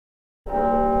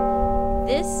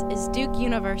This is Duke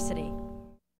University.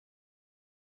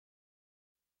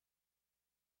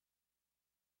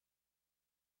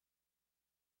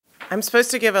 I'm supposed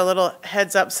to give a little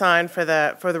heads up sign for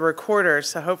the recorders,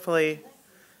 so hopefully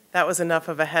that was enough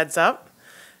of a heads up.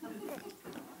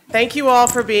 Thank you all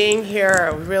for being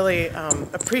here. We really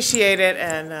appreciate it,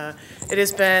 and it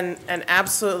has been an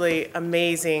absolutely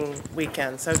amazing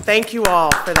weekend. So thank you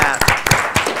all for that.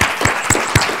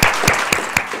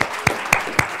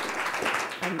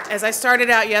 As I started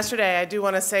out yesterday, I do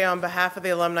want to say on behalf of the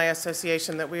Alumni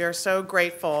Association that we are so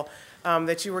grateful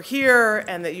that you were here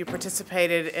and that you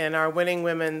participated in our Winning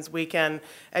Women's Weekend.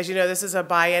 As you know, this is a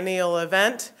biennial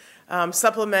event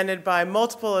supplemented by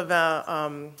multiple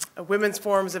women's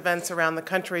forums events around the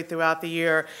country throughout the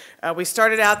year. We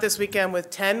started out this weekend with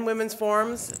 10 women's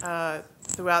forums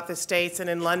throughout the states and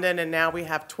in London, and now we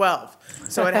have 12.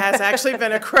 So it has actually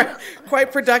been a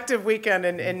quite productive weekend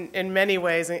in many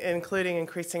ways, including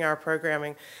increasing our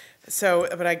programming. So,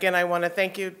 but again, I want to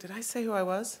thank you. Did I say who I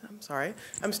was? I'm sorry.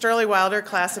 I'm Sterling Wilder,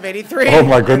 class of '83. Oh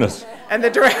my goodness. And the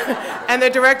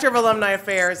director of Alumni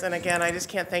Affairs. And again, I just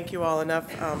can't thank you all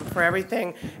enough for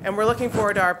everything. And we're looking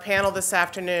forward to our panel this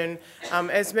afternoon.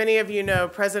 As many of you know,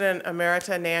 President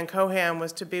Emerita Nan Cohan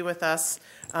was to be with us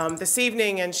this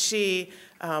evening, and she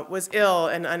was ill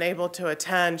and unable to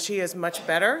attend. She is much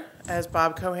better, as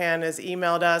Bob Cohan has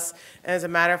emailed us. And as a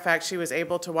matter of fact, she was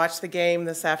able to watch the game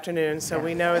this afternoon, so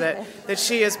we know that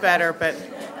she is better.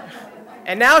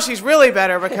 And now she's really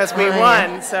better because we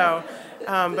won. So,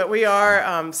 but we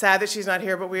are sad that she's not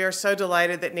here, but we are so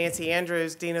delighted that Nancy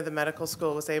Andrews, Dean of the Medical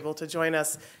School, was able to join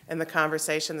us in the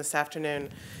conversation this afternoon.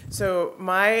 So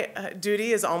my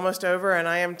duty is almost over, and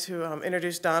I am to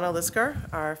introduce Donna Lisker,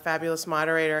 our fabulous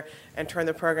moderator, and turn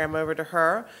the program over to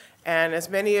her. And as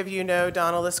many of you know,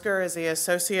 Donna Lisker is the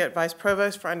Associate Vice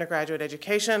Provost for Undergraduate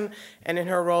Education, and in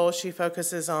her role, she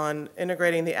focuses on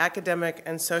integrating the academic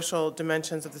and social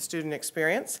dimensions of the student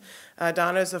experience.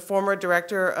 Donna is the former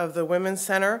director of the Women's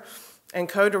Center and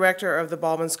co-director of the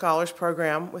Baldwin Scholars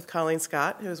Program with Colleen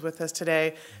Scott, who is with us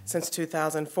today since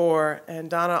 2004. And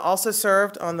Donna also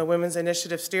served on the Women's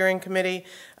Initiative Steering Committee,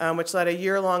 which led a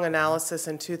year-long analysis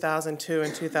in 2002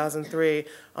 and 2003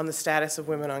 on the status of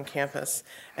women on campus.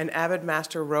 An avid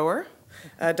master rower,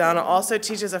 Donna also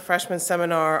teaches a freshman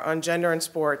seminar on gender and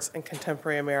sports in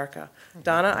contemporary America.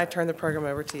 Donna, I turn the program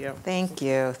over to you. Thank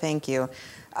you, thank you.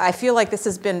 I feel like this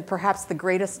has been perhaps the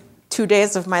greatest 2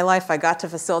 days of my life. I got to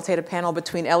facilitate a panel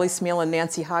between Ellie Smeal and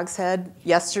Nancy Hogshead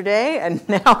yesterday, and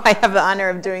now I have the honor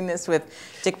of doing this with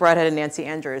Dick Brodhead and Nancy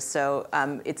Andrews, so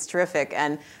it's terrific.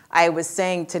 And I was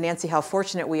saying to Nancy how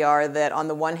fortunate we are that on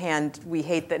the one hand, we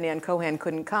hate that Nan Cohan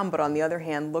couldn't come, but on the other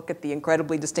hand, look at the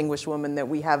incredibly distinguished woman that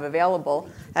we have available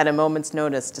at a moment's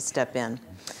notice to step in.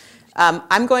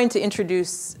 I'm going to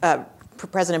introduce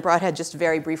President Brodhead just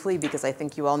very briefly because I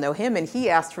think you all know him, and he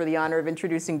asked for the honor of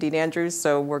introducing Dean Andrews,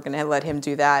 so we're going to let him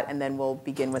do that, and then we'll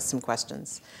begin with some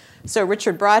questions. So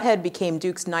Richard Brodhead became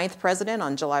Duke's 9th president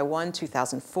on July 1,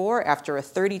 2004, after a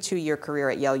 32-year career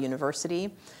at Yale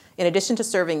University. In addition to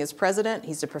serving as president,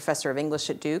 he's a professor of English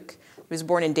at Duke. He was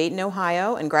born in Dayton,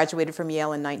 Ohio, and graduated from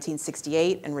Yale in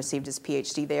 1968 and received his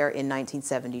Ph.D. there in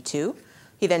 1972.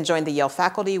 He then joined the Yale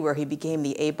faculty, where he became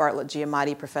the A. Bartlett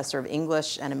Giamatti Professor of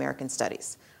English and American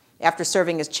Studies. After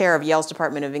serving as chair of Yale's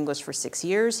Department of English for 6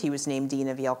 years, he was named Dean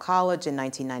of Yale College in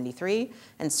 1993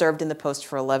 and served in the post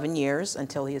for 11 years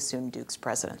until he assumed Duke's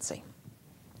presidency.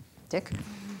 Dick?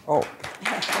 Oh.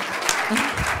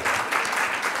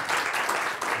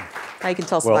 Now you can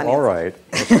tell us about Nancy. All right.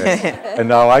 Okay. And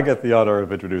now I get the honor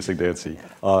of introducing Nancy.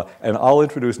 And I'll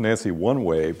introduce Nancy one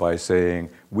way by saying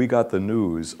we got the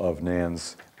news of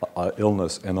Nan's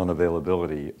illness and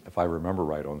unavailability, if I remember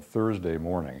right, on Thursday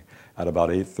morning at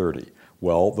about 8:30.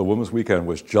 Well, the Women's Weekend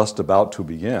was just about to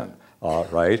begin.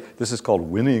 Right? This is called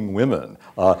Winning Women.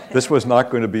 This was not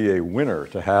going to be a winner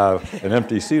to have an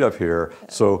empty seat up here,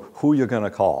 so who are you going to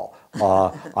call?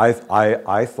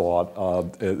 I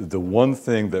thought the one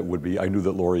thing that would be, I knew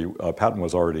that Lori Patton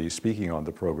was already speaking on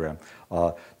the program,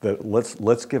 that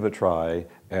let's give it a try.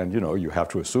 And you know, you have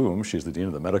to assume she's the dean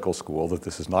of the medical school that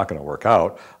this is not going to work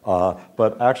out.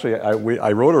 But actually,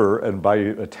 I wrote her, and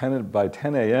by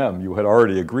 10 a.m. you had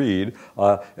already agreed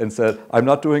and said, "I'm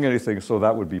not doing anything, so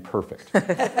that would be perfect."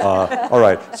 All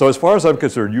right. So as far as I'm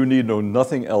concerned, you need know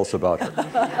nothing else about her.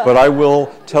 But I will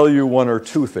tell you one or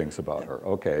two things about her.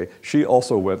 Okay. She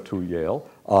also went to Yale.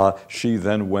 She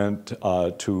then went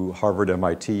to Harvard,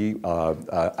 MIT, to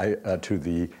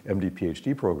the MD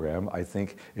PhD program. I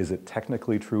think, is it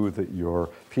technically true that your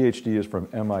PhD is from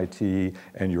MIT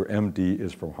and your MD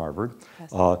is from Harvard?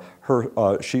 Yes.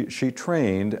 She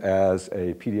trained as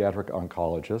a pediatric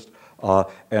oncologist,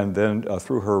 and then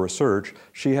through her research,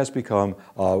 she has become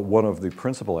one of the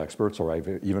principal experts, or I've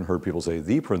even heard people say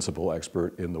the principal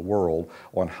expert in the world,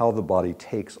 on how the body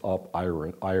takes up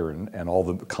iron and all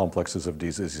the complexes of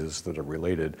diseases that are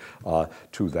related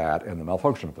to that and the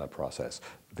malfunction of that process.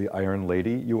 The Iron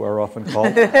Lady, you are often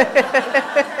called.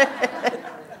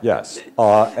 Yes,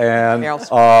 and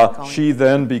she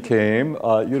then became,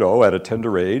 at a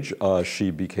tender age, she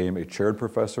became a chaired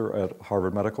professor at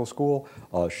Harvard Medical School.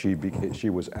 She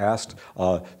was asked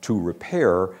to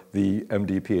repair the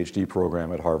MD PhD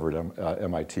program at Harvard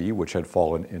MIT, which had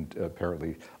fallen in,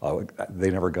 apparently, they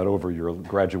never got over your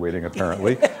graduating,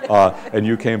 apparently, and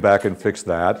you came back and fixed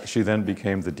that. She then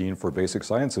became the Dean for Basic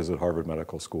Sciences at Harvard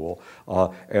Medical School,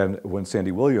 and when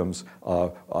Sandy Williams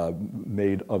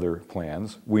made other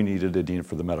plans, we needed a dean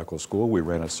for the medical school. We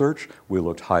ran a search. We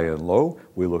looked high and low.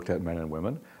 We looked at men and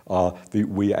women.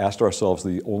 We asked ourselves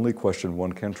the only question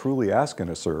one can truly ask in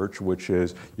a search, which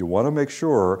is you want to make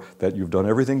sure that you've done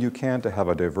everything you can to have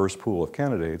a diverse pool of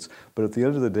candidates, but at the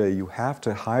end of the day, you have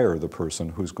to hire the person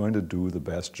who's going to do the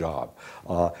best job.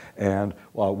 And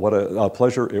what a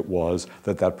pleasure it was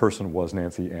that that person was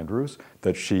Nancy Andrews,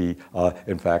 that she,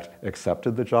 in fact,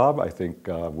 accepted the job, I think,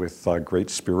 with great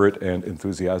spirit and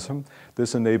enthusiasm.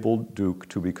 This enabled Duke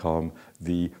to become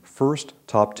the first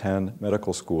top 10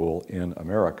 medical school in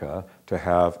America to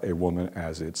have a woman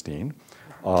as its dean.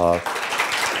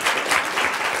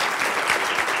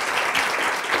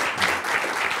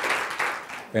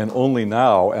 And only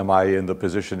now am I in the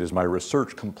position, is my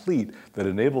research complete, that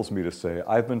enables me to say,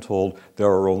 I've been told there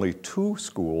are only 2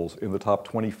 schools in the top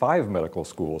 25 medical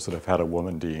schools that have had a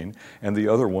woman dean, and the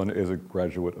other one is a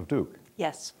graduate of Duke.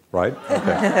 Yes. Right?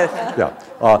 Okay.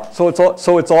 Yeah. So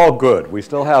it's all good. We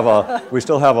still have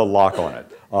a lock on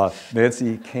it.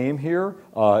 Nancy came here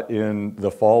in the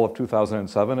fall of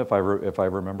 2007, if I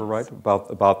remember right,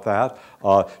 about that.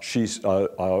 She's,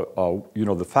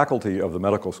 the faculty of the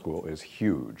medical school is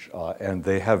huge, and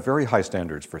they have very high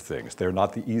standards for things. They're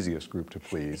not the easiest group to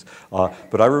please.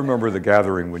 But I remember the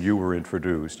gathering when you were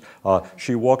introduced.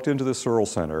 She walked into the Searle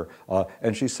Center,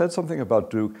 and she said something about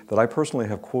Duke that I personally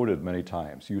have quoted many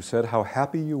times. You said how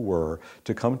happy you were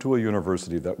to come to a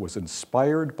university that was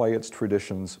inspired by its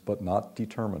traditions, but not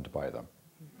determined by them,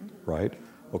 right?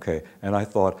 Okay, and I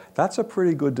thought, that's a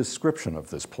pretty good description of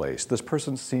this place. This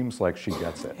person seems like she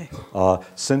gets it.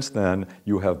 Since then,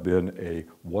 you have been a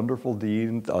wonderful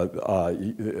dean.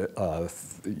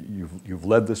 You've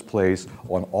led this place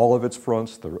on all of its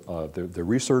fronts, the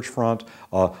research front,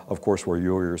 of course, where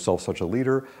you are yourself such a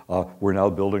leader. We're now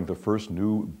building the first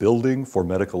new building for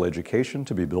medical education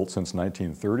to be built since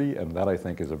 1930, and that, I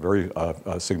think, is a very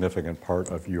significant part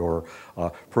of your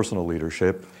personal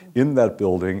leadership. In that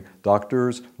building,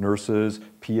 doctors, nurses,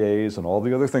 PAs, and all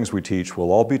the other things we teach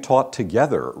will all be taught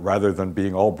together rather than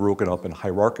being all broken up and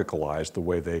hierarchicalized the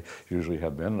way they usually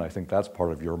have been, and I think that's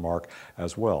part of your mark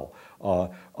as well.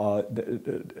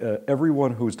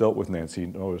 Everyone who's dealt with Nancy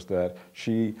knows that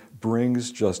she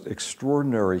brings just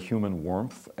extraordinary human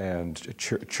warmth and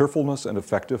cheerfulness and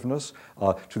effectiveness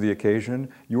to the occasion.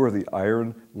 You are the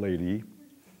Iron Lady,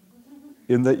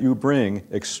 in that you bring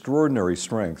extraordinary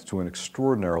strength to an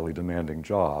extraordinarily demanding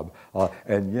job,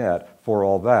 and yet, for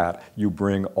all that, you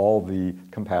bring all the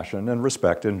compassion and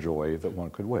respect and joy that one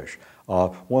could wish.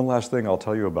 One last thing I'll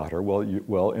tell you about her.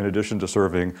 Well, in addition to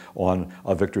serving on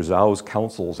Victor Zhao's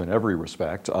councils in every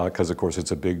respect, because of course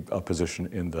it's a big position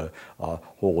in the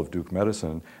whole of Duke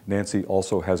Medicine, Nancy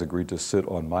also has agreed to sit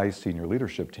on my senior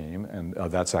leadership team, and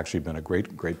that's actually been a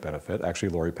great benefit. Actually,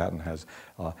 Lori Patton has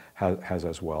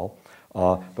as well.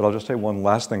 But I'll just say one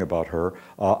last thing about her.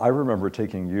 I remember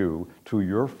taking you to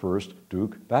your first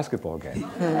Duke basketball game.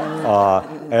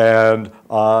 And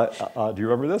do you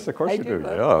remember this? Of course you do.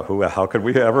 Yeah. How could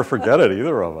we ever forget it,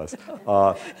 either of us?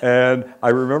 And I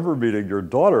remember meeting your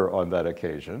daughter on that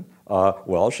occasion.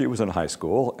 Well, she was in high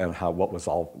school, and what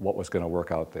was going to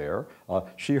work out there.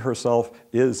 She herself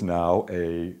is now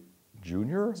a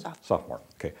junior? Sophomore.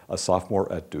 Okay, a sophomore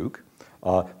at Duke.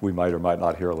 We might or might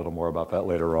not hear a little more about that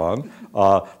later on.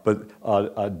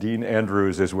 But Dean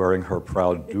Andrews is wearing her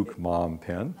proud Duke Mom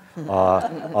pin.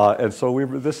 And so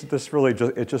this really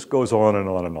just goes on and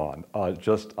on and on.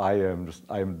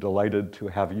 I am delighted to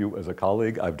have you as a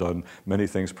colleague. I've done many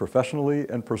things professionally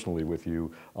and personally with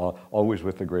you, always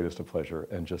with the greatest of pleasure.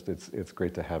 And it's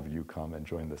great to have you come and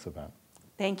join this event.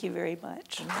 Thank you very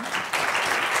much.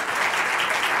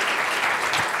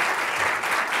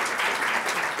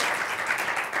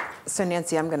 So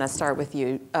Nancy, I'm going to start with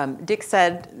you. Dick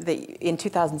said that in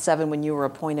 2007, when you were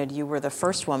appointed, you were the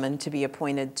first woman to be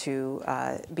appointed to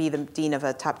be the dean of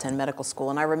a top 10 medical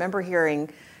school. And I remember hearing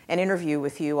an interview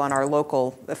with you on our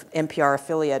local NPR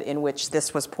affiliate in which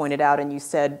this was pointed out, and you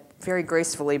said very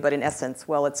gracefully, but in essence,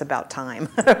 well, it's about time,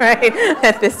 right,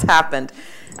 that this happened.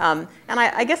 And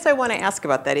I guess I want to ask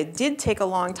about that. It did take a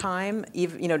long time,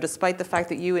 even, despite the fact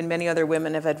that you and many other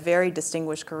women have had very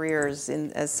distinguished careers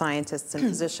as scientists and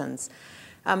physicians.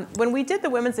 When we did the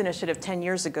Women's Initiative 10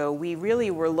 years ago, we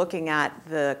really were looking at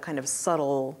the kind of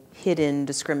subtle, hidden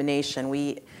discrimination.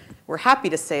 We're happy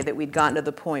to say that we'd gotten to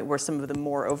the point where some of the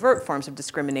more overt forms of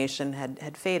discrimination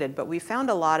had faded, but we found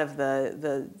a lot of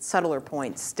the subtler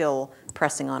points still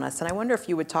pressing on us. And I wonder if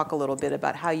you would talk a little bit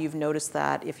about how you've noticed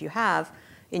that, if you have,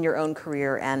 in your own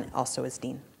career and also as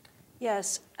dean.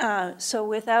 Yes, so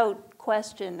without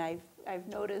question, I've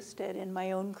noticed it in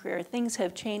my own career. Things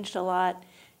have changed a lot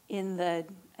in the,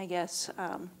 I guess,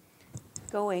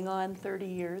 going on 30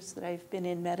 years that I've been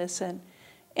in medicine.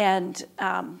 And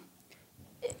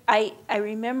I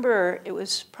remember it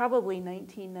was probably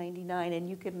 1999, and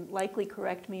you can likely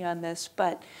correct me on this,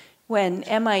 but when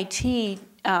MIT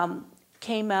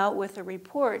came out with a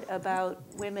report about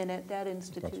women at that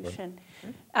institution.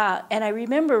 And I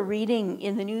remember reading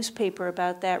in the newspaper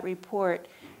about that report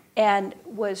and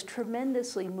was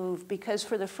tremendously moved because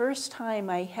for the first time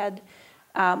I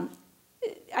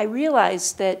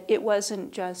realized that it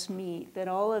wasn't just me, that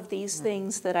all of these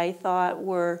things that I thought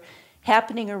were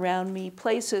happening around me,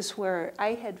 places where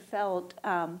I had felt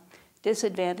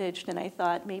disadvantaged, and I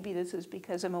thought maybe this is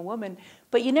because I'm a woman,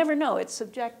 but you never know, it's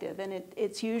subjective, and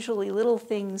it's usually little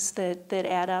things that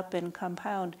add up and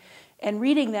compound. And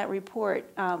reading that report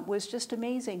was just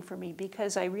amazing for me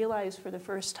because I realized for the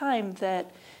first time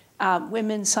that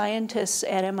women scientists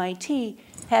at MIT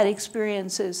had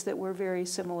experiences that were very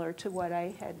similar to what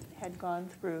I had gone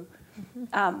through.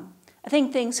 I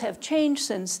think things have changed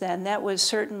since then. That was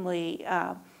certainly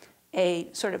a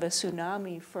sort of a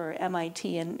tsunami for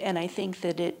MIT, and I think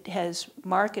that it has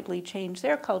markedly changed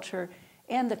their culture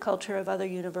and the culture of other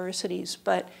universities.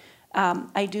 But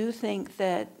I do think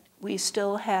that we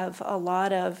still have a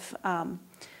lot of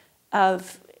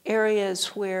areas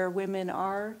where women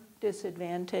are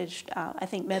disadvantaged. I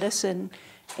think medicine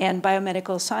and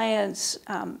biomedical science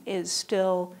is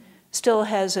still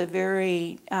has a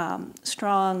very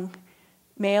strong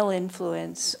male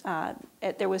influence.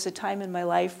 There was a time in my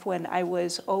life when I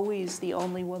was always the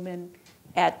only woman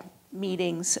at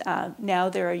meetings. Now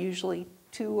there are usually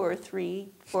 2 or 3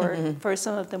 for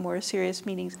some of the more serious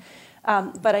meetings.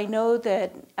 But I know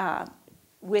that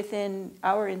within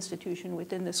our institution,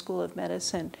 within the School of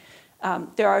Medicine,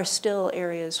 there are still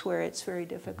areas where it's very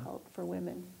difficult for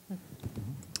women.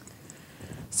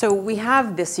 So we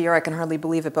have this year, I can hardly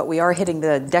believe it, but we are hitting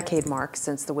the decade mark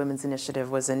since the Women's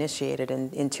Initiative was initiated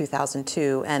in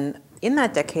 2002. And in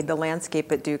that decade, the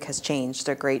landscape at Duke has changed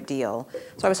a great deal.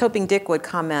 So I was hoping Dick would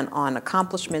comment on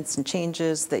accomplishments and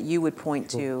changes that you would point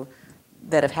to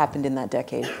that have happened in that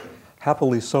decade.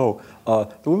 Happily so.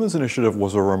 The Women's Initiative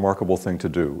was a remarkable thing to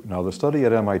do. Now, the study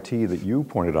at MIT that you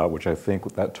pointed out, which I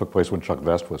think that took place when Chuck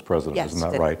Vest was president, yes,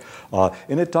 isn't that right?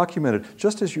 And it documented,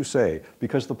 just as you say,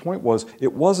 because the point was,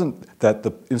 it wasn't that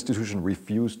the institution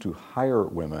refused to hire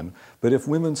women, but if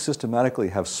women systematically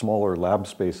have smaller lab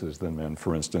spaces than men,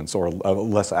 for instance, or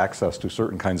less access to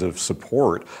certain kinds of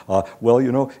support, well,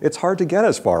 you know, it's hard to get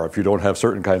as far if you don't have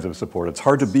certain kinds of support. It's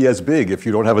hard to be as big if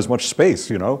you don't have as much space,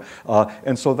 you know?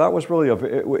 And so that was really,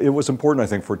 it was important, I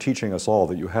think, for teaching us all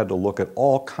that you had to look at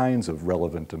all kinds of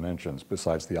relevant dimensions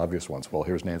besides the obvious ones. Well,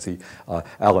 here's Nancy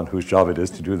Allen, whose job it is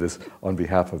to do this on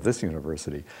behalf of this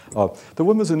university. The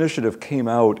Women's Initiative came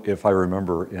out, if I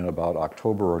remember, in about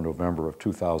October or November of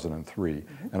 2003.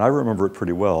 And I remember it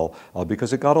pretty well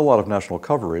because it got a lot of national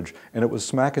coverage, and it was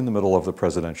smack in the middle of the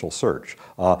presidential search.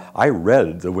 I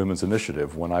read the Women's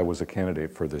Initiative when I was a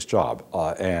candidate for this job,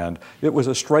 and it was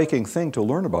a striking thing to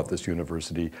learn about this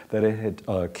university that it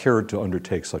had cared to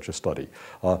undertake such a study.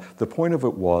 The point of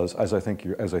it was, as I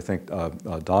think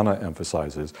Donna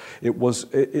emphasizes, it was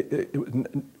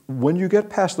when you get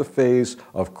past the phase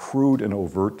of crude and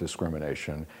overt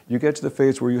discrimination, you get to the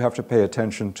phase where you have to pay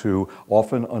attention to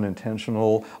often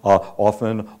unintentional,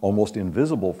 often almost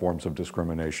invisible forms of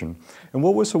discrimination. And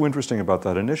what was so interesting about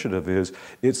that initiative is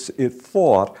it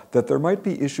thought that there might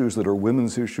be issues that are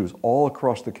women's issues all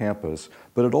across the campus,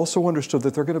 but it also understood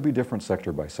that they're going to be different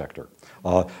sector by sector.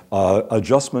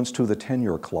 Adjustments to the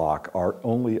tenure clock are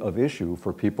only of issue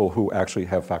for people who actually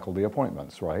have faculty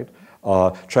appointments, right?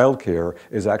 childcare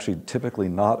is actually typically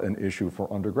not an issue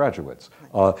for undergraduates.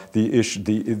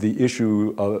 The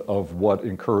issue of what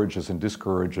encourages and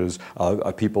discourages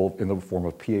people in the form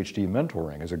of Ph.D.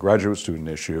 mentoring is a graduate student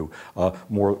issue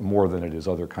more than it is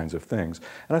other kinds of things.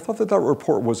 And I thought that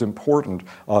report was important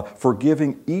for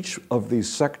giving each of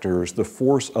these sectors the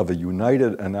force of a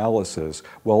united analysis,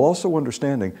 while also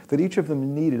understanding that each of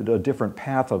them needed a different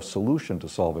path of solution to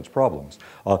solve its problems.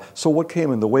 So what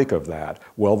came in the wake of that?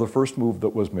 Well, the first move that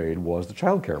was made was the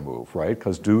childcare move, right?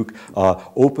 Because Duke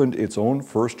opened its own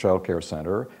first childcare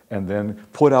center and then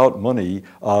put out money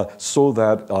so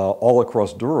that all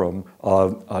across Durham,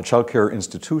 childcare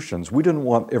institutions, we didn't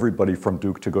want everybody from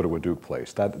Duke to go to a Duke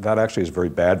place. That actually is very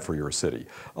bad for your city.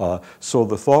 So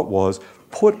the thought was,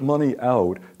 put money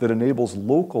out that enables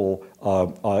local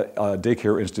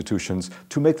daycare institutions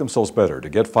to make themselves better, to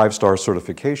get 5-star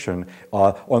certification,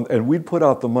 and we'd put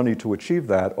out the money to achieve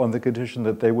that on the condition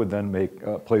that they would then make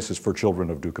places for children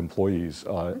of Duke employees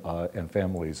and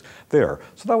families there.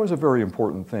 So that was a very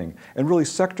important thing. And really,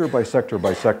 sector by sector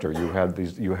by sector, you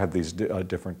had these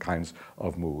different kinds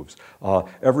of moves.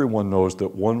 Everyone knows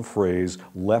that one phrase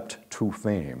leapt to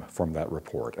fame from that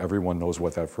report. Everyone knows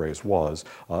what that phrase was,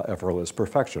 effortless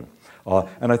perfection.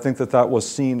 And I think that was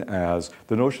seen as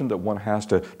the notion that one has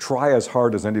to try as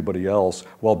hard as anybody else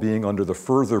while being under the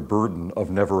further burden of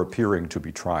never appearing to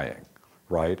be trying,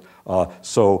 right?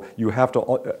 So you have to,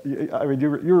 I mean, you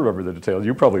remember the details.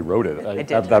 You probably wrote it. I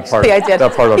did. That part, I did.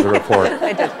 That part of the report.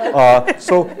 I did.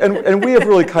 So, and we have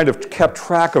really kind of kept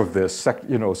track of this,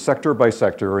 sector by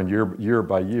sector and year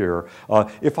by year.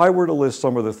 If I were to list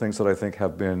some of the things that I think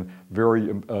have been very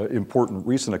important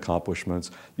recent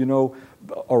accomplishments,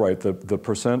 all right, the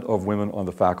percent of women on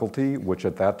the faculty, which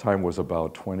at that time was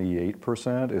about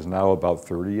 28%, is now about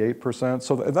 38%.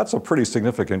 So that's a pretty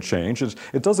significant change.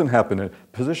 It doesn't happen,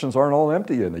 positions aren't all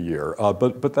empty in a year,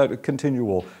 but that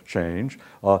continual change.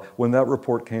 When that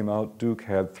report came out, Duke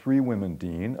had 3 women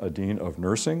dean, a dean of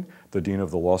nursing, the dean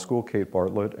of the law school, Kate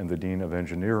Bartlett, and the dean of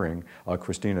engineering,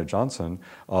 Christina Johnson.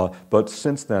 But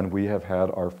since then, we have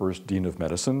had our first dean of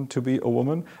medicine to be a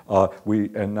woman.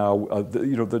 And now,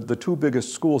 the 2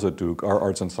 biggest schools at Duke are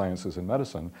arts and sciences and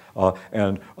medicine.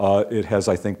 And it has,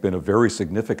 I think, been a very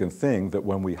significant thing that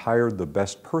when we hired the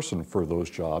best person for those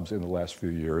jobs in the last few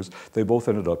years, they both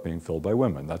ended up being filled by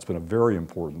women. That's been a very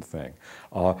important thing.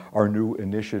 Our new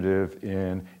initiative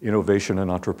in innovation and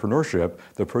entrepreneurship,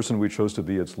 the person we chose to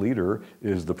be its leader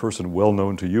is the person well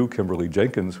known to you, Kimberly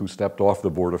Jenkins, who stepped off the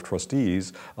board of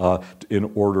trustees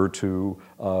in order to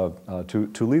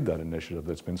lead that initiative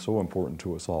that's been so important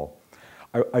to us all.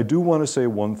 I do want to say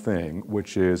one thing,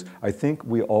 which is I think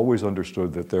we always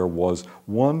understood that there was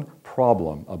one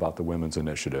problem about the Women's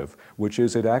Initiative, which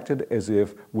is it acted as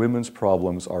if women's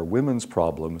problems are women's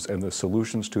problems and the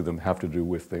solutions to them have to do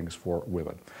with things for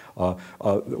women.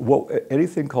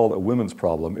 Anything called a women's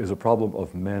problem is a problem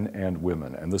of men and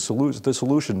women, and the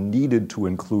solution needed to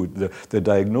include, the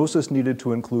diagnosis needed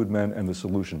to include men, and the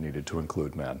solution needed to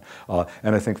include men.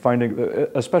 And I think finding,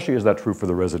 especially is that true for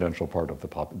the residential part of the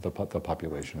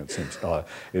population,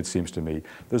 it seems to me.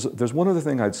 There's one other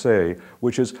thing I'd say,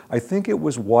 which is I think it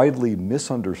was widely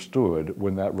misunderstood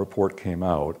when that report came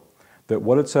out that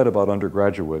what it said about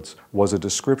undergraduates was a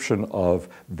description of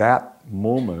that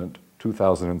moment,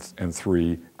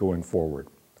 2003, going forward.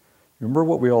 Remember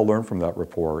what we all learned from that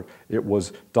report? It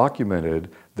was documented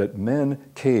that men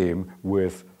came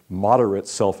with moderate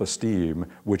self-esteem,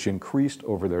 which increased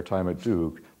over their time at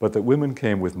Duke, but that women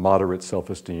came with moderate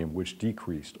self-esteem, which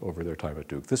decreased over their time at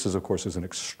Duke. This is, of course, an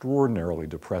extraordinarily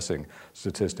depressing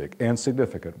statistic and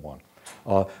significant one.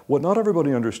 What not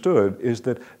everybody understood is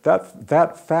that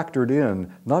factored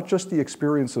in not just the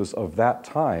experiences of that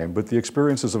time, but the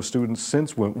experiences of students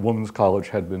since women's college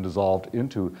had been dissolved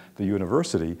into the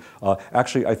university.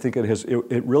 Actually, I think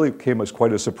it really came as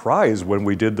quite a surprise when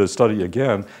we did the study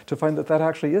again to find that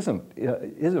actually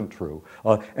isn't true.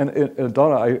 And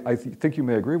Donna, I think you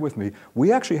may agree with me.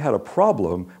 We actually had a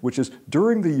problem, which is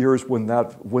during the years when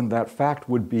that fact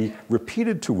would be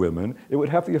repeated to women, it would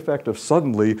have the effect of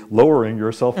suddenly lowering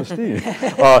your self-esteem.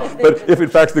 But if in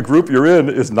fact the group you're in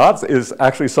is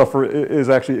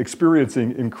actually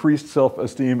experiencing increased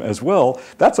self-esteem as well,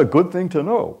 that's a good thing to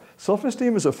know.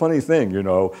 Self-esteem is a funny thing,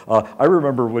 I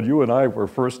remember when you and I were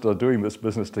first doing this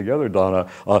business together, Donna,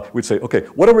 we'd say, okay,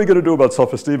 what are we going to do about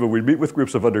self-esteem? And we'd meet with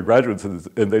groups of undergraduates and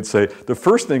they'd say, the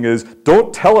first thing is,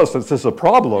 don't tell us that this is a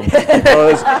problem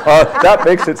because that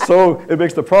makes it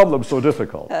makes the problem so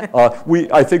difficult.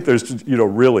 I think there's,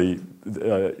 really,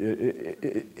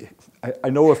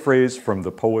 I know a phrase from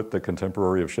the poet, the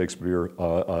contemporary of Shakespeare,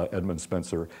 Edmund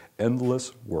Spenser,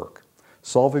 endless work.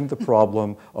 solving the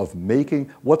problem of making,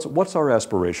 what's our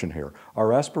aspiration here?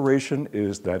 Our aspiration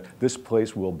is that this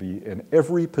place will be in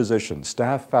every position,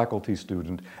 staff, faculty,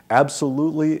 student,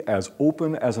 absolutely as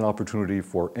open as an opportunity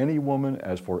for any woman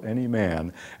as for any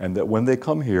man, and that when they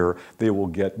come here, they will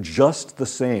get just the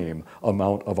same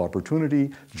amount of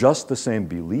opportunity, just the same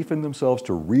belief in themselves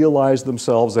to realize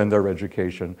themselves and their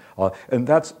education, and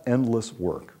that's endless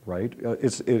work, right?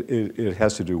 It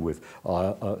has to do with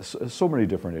so many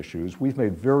different issues. We've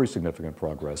made very significant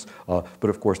progress, but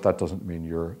of course that doesn't mean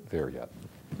you're there yet.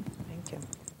 Thank you.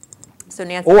 So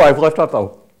Nancy. Oh, I've left out the,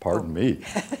 pardon me.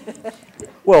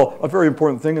 Well, a very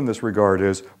important thing in this regard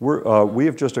is we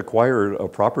have just acquired a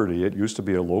property. It used to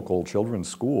be a local children's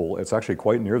school. It's actually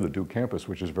quite near the Duke campus,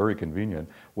 which is very convenient.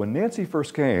 When Nancy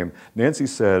first came, Nancy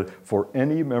said for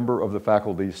any member of the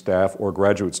faculty, staff, or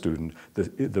graduate student,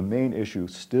 the main issue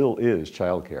still is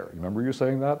childcare. Remember you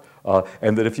saying that?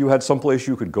 And that if you had someplace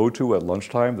you could go to at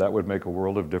lunchtime, that would make a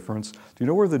world of difference. Do you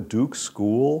know where the Duke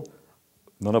School?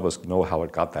 None of us know how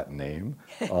it got that name.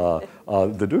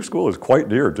 The Duke School is quite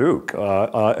near Duke.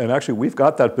 And actually, we've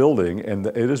got that building, and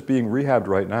it is being rehabbed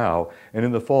right now. And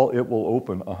in the fall, it will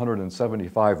open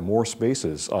 175 more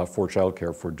spaces for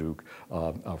childcare for Duke,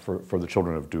 for the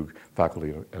children of Duke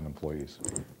faculty and employees.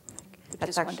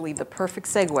 That's actually the perfect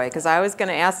segue, because I was going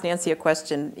to ask Nancy a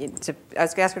question. I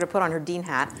was going to ask her to put on her dean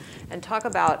hat and talk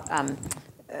about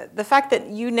the fact that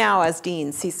you now, as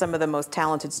dean, see some of the most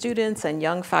talented students and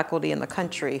young faculty in the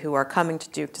country who are coming to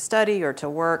Duke to study or to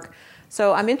work.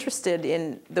 So I'm interested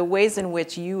in the ways in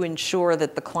which you ensure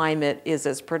that the climate is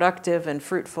as productive and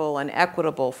fruitful and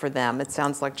equitable for them. It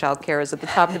sounds like childcare is at the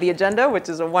top of the agenda, which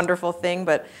is a wonderful thing,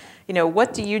 but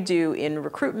what do you do in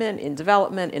recruitment, in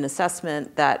development, in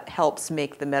assessment that helps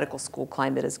make the medical school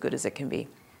climate as good as it can be?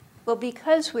 Well,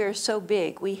 because we're so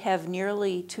big, we have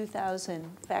nearly 2,000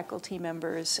 faculty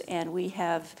members, and we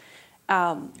have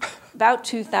about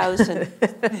 2,000,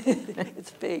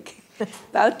 it's big,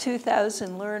 about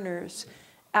 2,000 learners.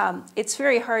 It's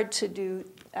very hard to do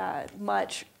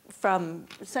much from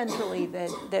centrally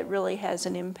that really has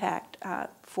an impact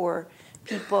for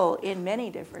people in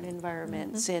many different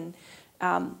environments. And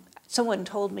someone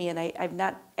told me, and I've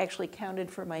not actually counted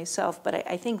for myself, but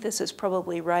I think this is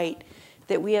probably right,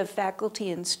 that we have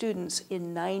faculty and students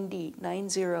in 90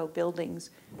 buildings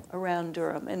around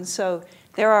Durham. And so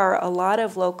there are a lot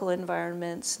of local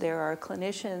environments, there are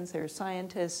clinicians, there are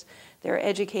scientists, there are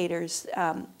educators.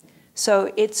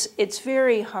 So it's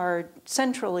very hard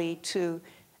centrally to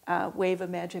wave a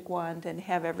magic wand and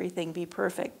have everything be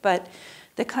perfect. But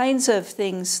the kinds of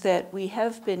things that we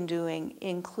have been doing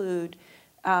include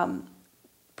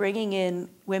bringing in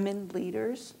women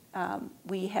leaders.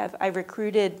 I've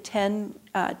recruited 10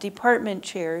 department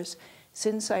chairs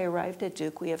since I arrived at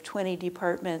Duke. We have 20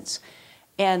 departments,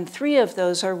 and 3 of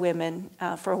those are women.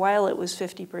 For a while it was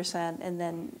 50%, and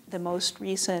then the most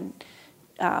recent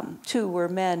 2 were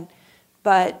men.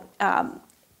 But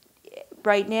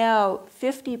right now,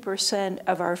 50%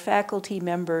 of our faculty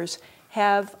members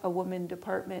have a woman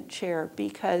department chair,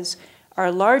 because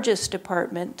our largest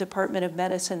department, Department of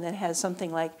Medicine, that has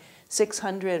something like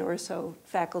 600 or so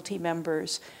faculty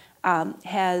members,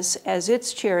 has as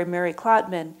its chair Mary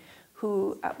Klotman,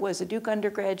 who was a Duke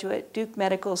undergraduate, Duke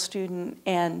medical student,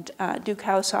 and Duke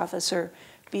House officer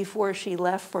before she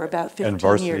left for about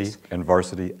 15 years. And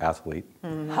varsity athlete.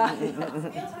 Mm-hmm.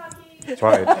 That's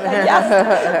right.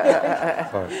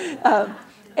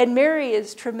 And Mary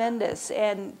is tremendous,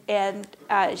 and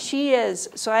she is,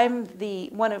 so I'm the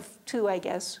one of 2, I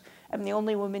guess. I'm the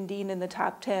only woman dean in the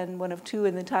top 10, one of 2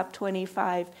 in the top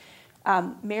 25.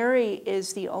 Mary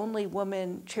is the only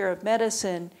woman chair of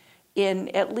medicine in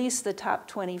at least the top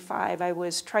 25. I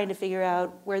was trying to figure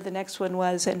out where the next one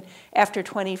was, and after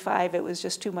 25 it was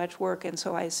just too much work, and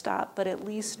so I stopped, but at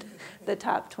least the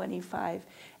top 25.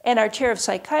 And our chair of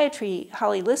psychiatry,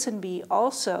 Holly Lisenby,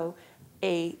 also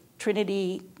a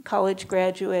Trinity College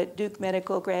graduate, Duke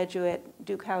medical graduate,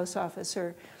 Duke House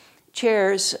officer,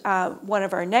 chairs one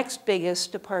of our next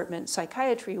biggest department,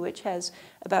 psychiatry, which has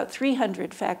about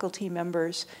 300 faculty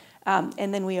members.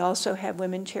 And then we also have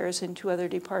women chairs in 2 other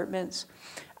departments.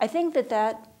 I think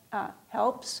that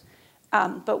helps.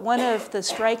 But one of the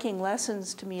striking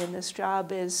lessons to me in this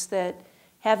job is that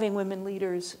having women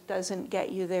leaders doesn't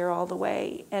get you there all the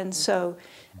way. And so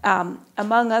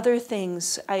among other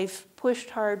things, I've pushed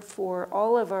hard for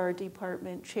all of our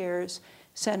department chairs,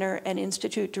 center and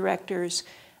institute directors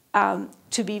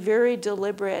to be very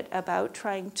deliberate about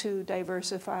trying to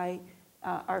diversify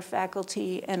our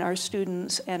faculty and our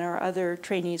students and our other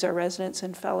trainees, our residents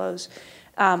and fellows.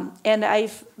 And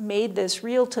I've made this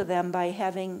real to them by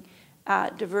having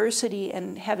diversity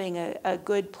and having a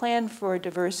good plan for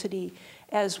diversity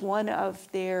as one of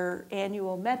their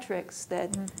annual metrics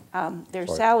that their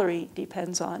salary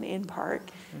depends on in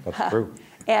part. That's true.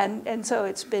 And so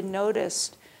it's been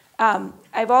noticed.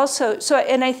 I've also,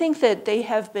 and I think that they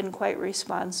have been quite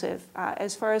responsive.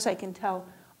 As far as I can tell,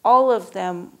 all of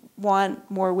them want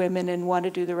more women and want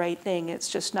to do the right thing. It's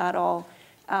just not all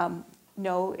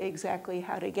know exactly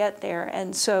how to get there.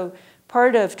 And so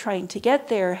part of trying to get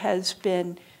there has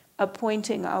been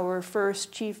appointing our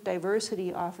first chief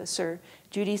diversity officer,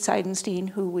 Judy Seidenstein,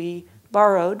 who we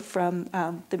borrowed from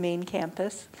the main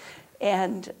campus.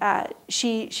 And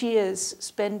she is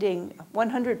spending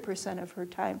 100% of her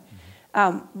time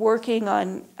working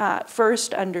on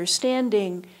first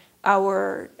understanding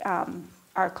our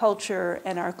culture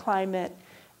and our climate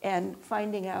and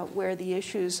finding out where the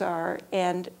issues are,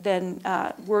 and then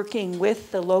working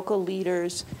with the local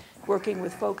leaders, working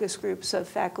with focus groups of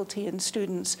faculty and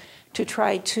students to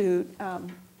try to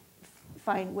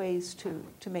find ways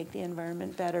to make the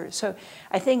environment better. So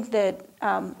I think that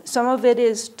some of it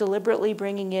is deliberately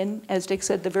bringing in, as Dick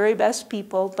said, the very best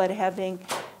people, but having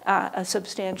a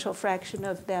substantial fraction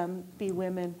of them be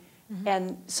women. Mm-hmm.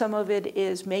 And some of it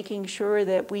is making sure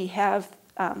that we have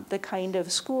the kind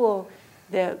of school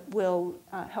that will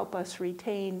help us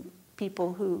retain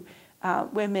people who,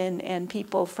 women and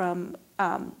people from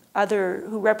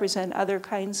who represent other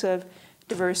kinds of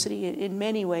diversity in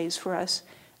many ways for us,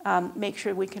 make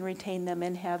sure we can retain them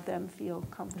and have them feel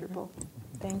comfortable.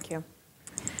 Thank you.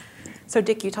 So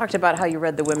Dick, you talked about how you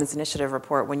read the Women's Initiative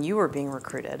report when you were being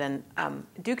recruited, and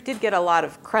Duke did get a lot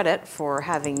of credit for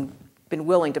having been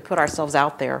willing to put ourselves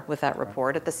out there with that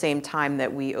report at the same time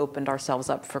that we opened ourselves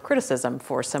up for criticism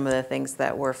for some of the things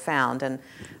that were found. And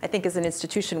I think as an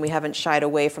institution, we haven't shied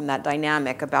away from that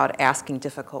dynamic about asking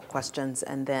difficult questions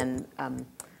and then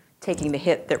taking the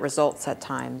hit that results at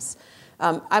times.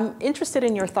 I'm interested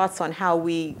in your thoughts on how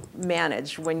we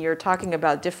manage when you're talking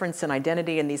about difference in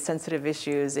identity and these sensitive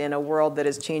issues in a world that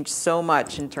has changed so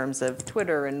much in terms of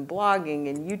Twitter and blogging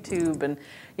and YouTube and,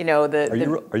 you know,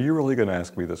 Are you really going to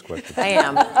ask me this question? I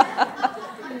am.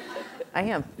 I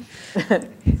am.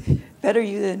 Better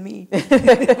you than me.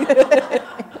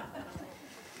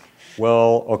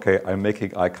 Well, okay, I'm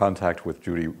making eye contact with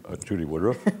Judy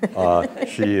Woodruff.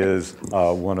 She is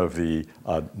one of the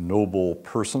noble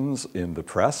persons in the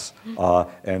press,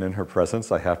 and in her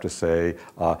presence, I have to say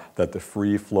that the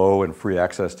free flow and free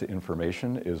access to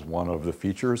information is one of the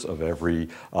features of every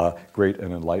great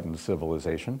and enlightened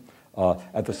civilization.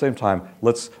 At the same time,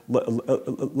 let's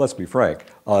be frank.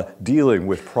 Dealing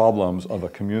with problems of a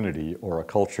community or a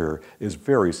culture is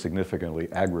very significantly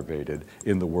aggravated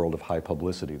in the world of high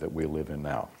publicity that we live in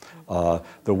now.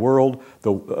 The world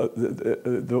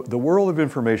of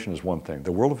information is one thing.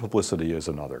 The world of publicity is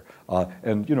another.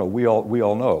 And you know, we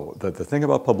all know that the thing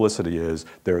about publicity is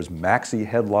there's maxi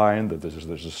headline. That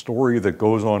there's a story that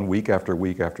goes on week after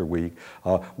week after week.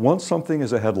 Once something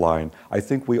is a headline, I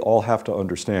think we all have to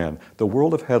understand the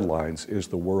world of headlines is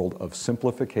the world of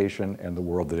simplification and the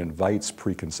world that invites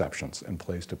preconceptions and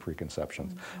plays to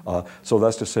preconceptions. So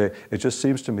that's to say, it just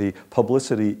seems to me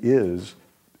publicity is,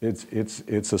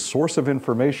 it's a source of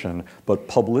information, but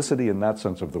publicity in that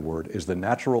sense of the word is the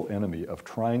natural enemy of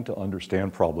trying to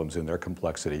understand problems in their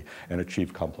complexity and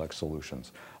achieve complex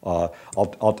solutions.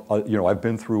 I've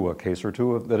been through a case or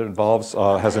two that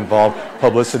has involved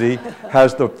publicity.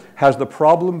 Has the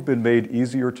problem been made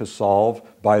easier to solve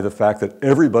by the fact that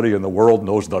everybody in the world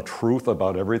knows the truth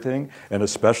about everything, and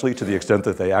especially to the extent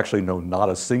that they actually know not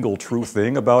a single true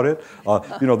thing about it?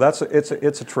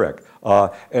 It's a trick.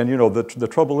 And you know, the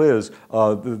trouble is,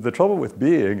 the trouble with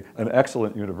being an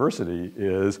excellent university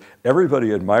is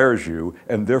everybody admires you,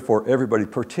 and therefore everybody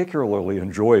particularly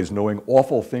enjoys knowing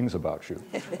awful things about you.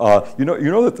 You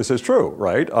know that this is true,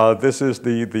 right? This is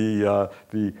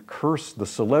the curse, the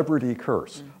celebrity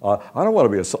curse. I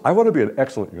want to be an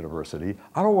excellent university.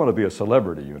 I don't want to be a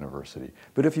celebrity university.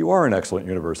 But if you are an excellent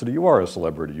university, you are a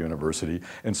celebrity university,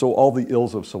 and so all the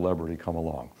ills of celebrity come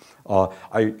along.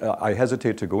 I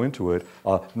hesitate to go into it,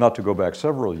 not to go back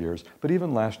several years, but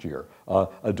even last year,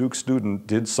 a Duke student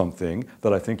did something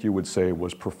that I think you would say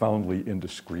was profoundly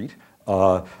indiscreet.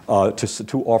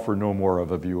 To offer no more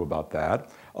of a view about that.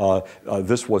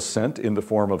 This was sent in the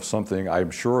form of something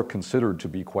I'm sure considered to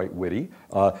be quite witty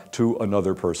to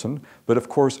another person. But of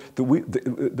course,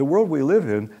 the world we live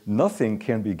in, nothing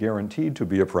can be guaranteed to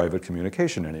be a private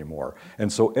communication anymore.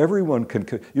 And so everyone can,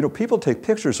 you know, people take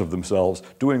pictures of themselves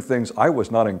doing things I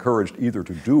was not encouraged either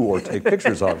to do or take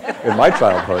pictures of in my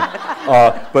childhood.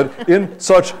 But in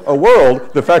such a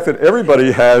world, the fact that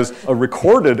everybody has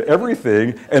recorded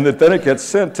everything and that then it gets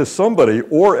sent to somebody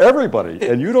or everybody,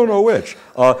 and you don't know which.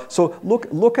 So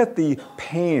look at the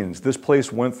pains this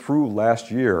place went through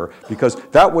last year, because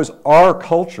that was our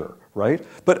culture, right?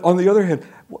 But on the other hand,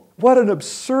 what an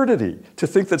absurdity to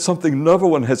think that something no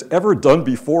one has ever done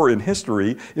before in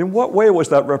history. In what way was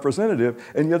that representative?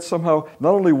 And yet somehow,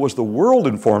 not only was the world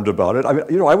informed about it, I mean,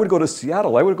 you know, I would go to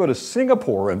Seattle, I would go to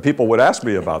Singapore, and people would ask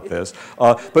me about this.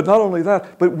 But not only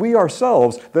that, but we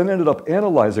ourselves then ended up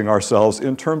analyzing ourselves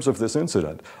in terms of this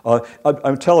incident.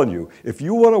 I'm telling you, if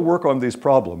you want to work on these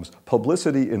problems,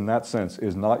 publicity in that sense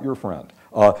is not your friend.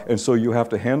 And so you have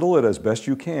to handle it as best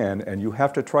you can, and you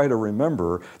have to try to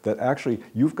remember that actually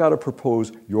you've got to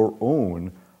propose your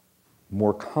own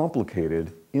more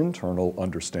complicated internal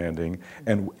understanding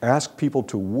and ask people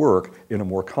to work in a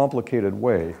more complicated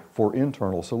way for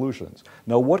internal solutions.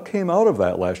 Now, what came out of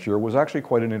that last year was actually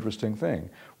quite an interesting thing,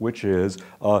 which is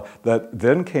that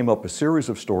then came up a series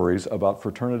of stories about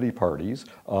fraternity parties,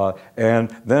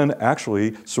 and then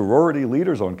actually sorority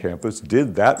leaders on campus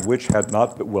did that which had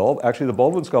not, well, actually the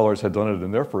Baldwin Scholars had done it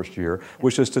in their first year,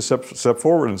 which is to step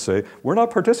forward and say, we're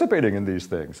not participating in these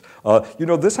things. You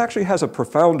know, this actually has a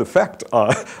profound effect.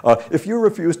 If you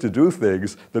refuse to do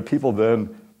things that people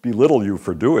then belittle you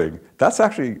for doing, that's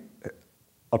actually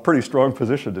a pretty strong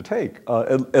position to take.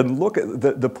 And look at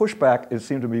the pushback, it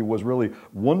seemed to me, was really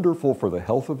wonderful for the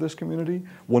health of this community,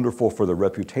 wonderful for the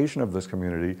reputation of this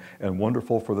community, and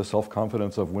wonderful for the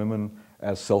self-confidence of women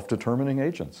as self-determining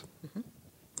agents. Mm-hmm.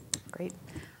 Great.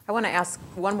 I want to ask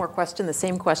one more question, the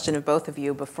same question of both of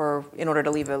you, in order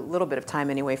to leave a little bit of time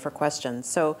anyway for questions.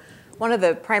 So one of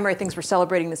the primary things we're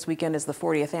celebrating this weekend is the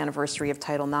 40th anniversary of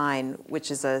Title IX,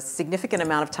 which is a significant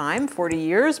amount of time, 40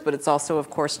 years, but it's also, of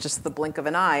course, just the blink of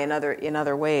an eye in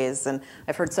other ways. And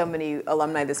I've heard so many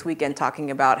alumni this weekend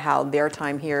talking about how their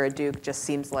time here at Duke just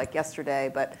seems like yesterday,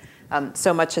 but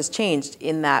so much has changed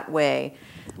in that way.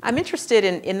 I'm interested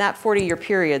in that 40-year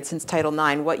period since Title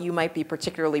IX, what you might be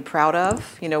particularly proud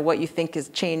of, you know, what you think has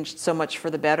changed so much for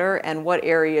the better, and what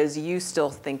areas you still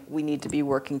think we need to be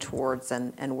working towards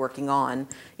and working on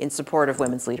in support of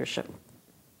women's leadership.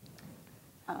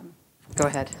 Go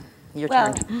ahead, your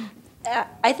turn.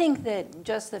 I think that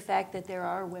just the fact that there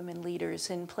are women leaders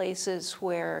in places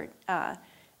where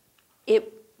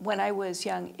when I was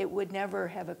young, it would never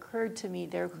have occurred to me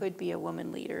there could be a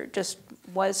woman leader. It just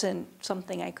wasn't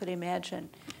something I could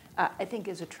imagine, I think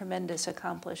is a tremendous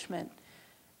accomplishment.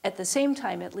 At the same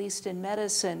time, at least in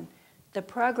medicine, the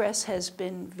progress has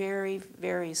been very,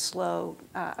 very slow.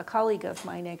 A colleague of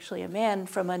mine, actually a man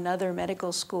from another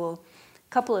medical school, a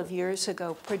couple of years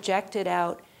ago projected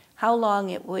out how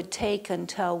long it would take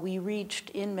until we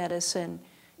reached in medicine,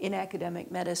 in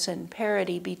academic medicine,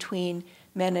 parity between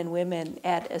men and women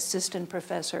at assistant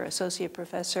professor, associate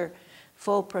professor,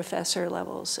 full professor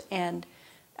levels. And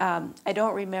I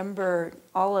don't remember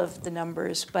all of the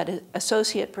numbers, but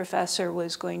associate professor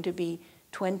was going to be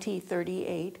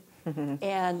 2038,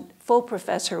 and full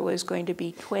professor was going to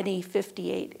be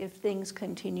 2058 if things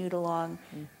continued along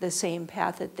the same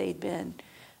path that they'd been.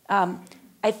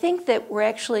 I think that we're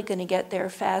actually going to get there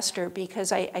faster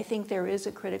because I think there is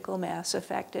a critical mass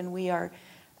effect, and we are,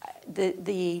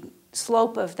 the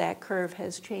slope of that curve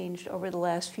has changed over the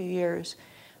last few years.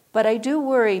 But I do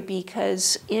worry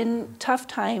because in tough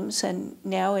times and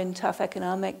now in tough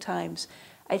economic times,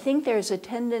 I think there's a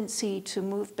tendency to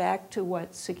move back to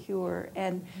what's secure.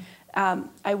 And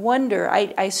I wonder,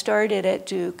 I started at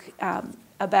Duke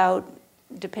about,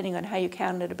 depending on how you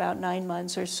count it, about 9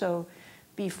 months or so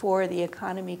before the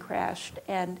economy crashed.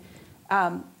 And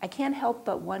I can't help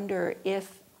but wonder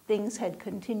if things had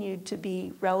continued to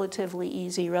be relatively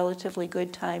easy, relatively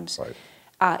good times,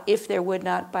 right, if there would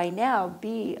not by now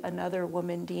be another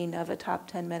woman dean of a top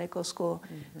 10 medical school.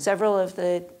 Several of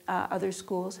the other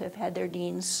schools have had their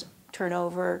deans turn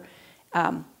over,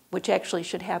 which actually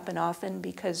should happen often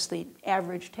because the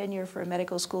average tenure for a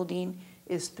medical school dean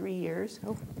is 3 years.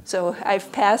 Oh. So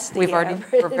I've passed the average.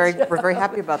 We're very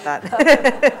happy about that.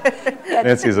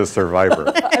 Nancy's a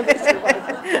survivor. I'm a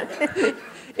survivor.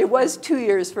 It was 2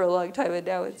 years for a long time, and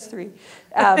now it's 3.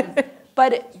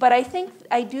 But I think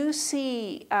I do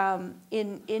see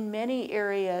in many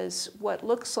areas what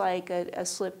looks like a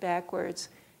slip backwards,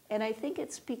 And I think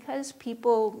it's because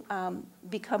people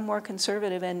become more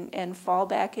conservative and fall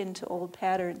back into old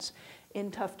patterns in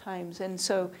tough times. And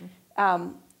so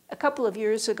a couple of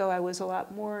years ago, I was a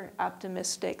lot more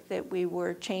optimistic that we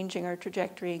were changing our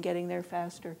trajectory and getting there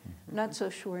faster. I'm not so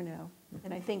sure now.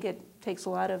 And I think it takes a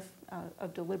lot of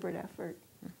deliberate effort.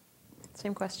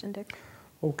 Same question, Dick.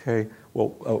 Okay.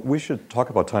 Well, we should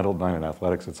talk about Title IX in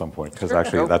athletics at some point, because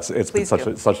actually it's been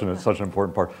such an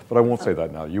important part. But I won't say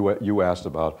that now. You asked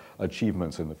about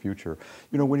achievements in the future.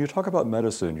 You know, when you talk about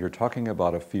medicine, you're talking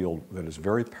about a field that is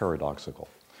very paradoxical,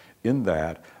 in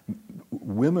that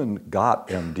women got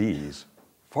MDs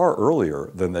far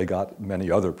earlier than they got many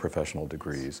other professional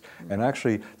degrees. And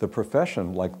actually, the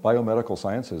profession, like biomedical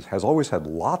sciences, has always had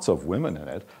lots of women in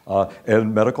it,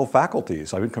 and medical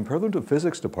faculties. I mean, compare them to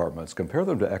physics departments, compare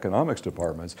them to economics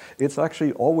departments. It's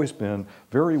actually always been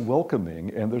very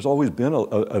welcoming, and there's always been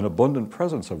an abundant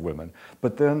presence of women.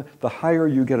 But then the higher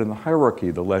you get in the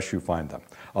hierarchy, the less you find them.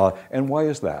 And why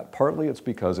is that? Partly it's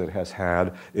because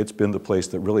it's been the place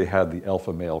that really had the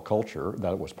alpha male culture.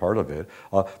 That was part of it.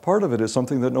 Part of it is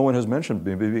something that no one has mentioned,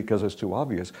 maybe because it's too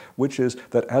obvious, which is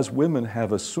that as women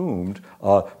have assumed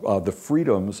the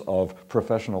freedoms of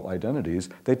professional identities,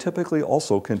 they typically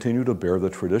also continue to bear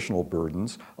the traditional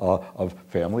burdens of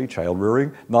family, child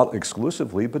rearing, not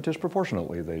exclusively, but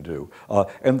disproportionately they do.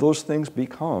 And those things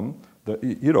become,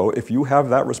 you know, if you have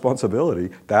that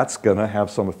responsibility, that's going to have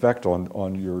some effect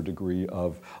on your degree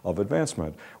of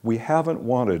advancement. We haven't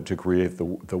wanted to create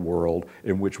the world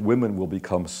in which women will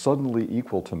become suddenly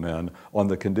equal to men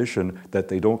on the condition that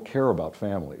they don't care about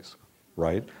families,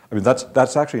 right? I mean,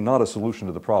 that's actually not a solution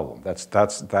to the problem. That's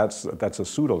a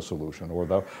pseudo solution,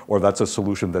 or that's a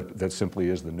solution that simply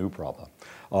is the new problem.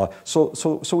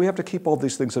 So we have to keep all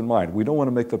these things in mind. We don't want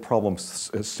to make the problem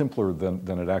simpler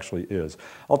than it actually is.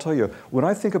 I'll tell you, when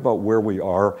I think about where we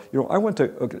are, you know, I went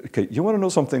to, okay, you want to know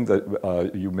something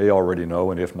that you may already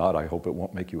know, and if not, I hope it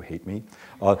won't make you hate me.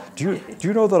 Do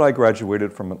you know that I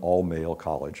graduated from an all-male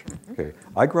college? Okay,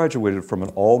 I graduated from an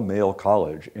all-male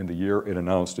college in the year it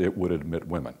announced it would admit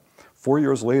women. 4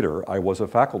 years later, I was a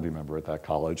faculty member at that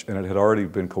college, and it had already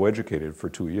been coeducated for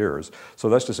 2 years. So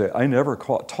that's to say, I never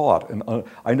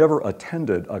I never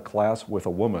attended a class with a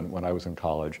woman when I was in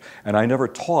college, and I never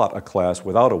taught a class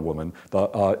without a woman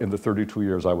in the 32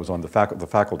 years I was on the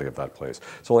faculty of that place.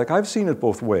 So like, I've seen it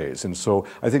both ways, and so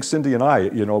I think Cindy and I,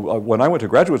 you know, when I went to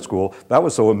graduate school, that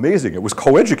was so amazing. It was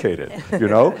coeducated, you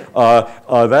know.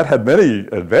 That had many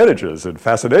advantages and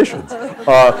fascinations,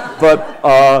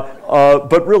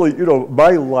 but really, you know,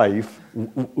 my life,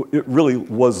 it really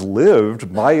was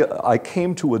lived. I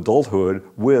came to adulthood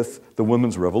with the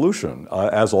women's revolution,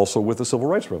 as also with the civil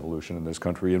rights revolution in this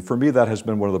country. And for me, that has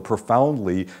been one of the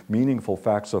profoundly meaningful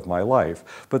facts of my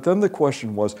life. But then the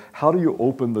question was, how do you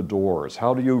open the doors?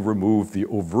 How do you remove the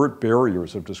overt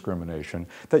barriers of discrimination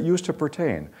that used to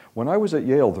pertain? When I was at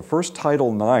Yale, the first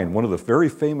Title IX, one of the very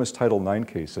famous Title IX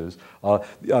cases,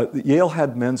 Yale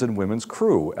had men's and women's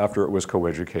crew after it was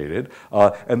coeducated.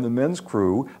 And the men's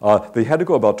crew, they had to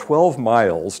go about 12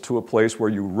 miles to a place where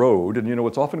you rode. And you know,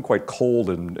 it's often quite cold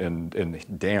and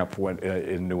damp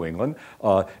in New England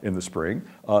in the spring.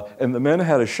 And the men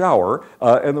had a shower,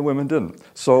 and the women didn't.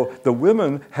 So the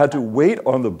women had to wait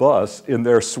on the bus in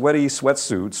their sweaty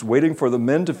sweatsuits, waiting for the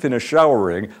men to finish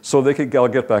showering so they could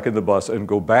get back in the bus and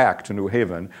go back to New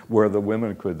Haven, where the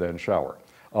women could then shower.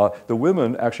 The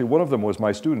women, actually, one of them was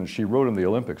my student. She rode in the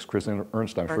Olympics. Kristen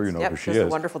Ernst, I'm sure you know who she is. A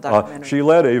wonderful documentary. She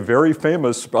led a very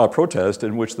famous protest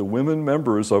in which the women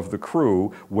members of the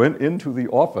crew went into the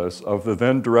office of the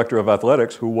then director of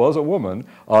athletics, who was a woman,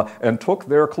 and took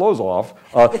their clothes off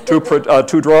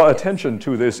to draw attention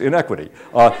to this inequity.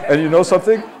 And you know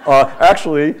something?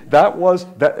 Actually,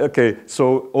 okay,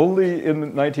 so only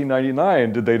in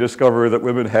 1999 did they discover that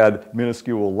women had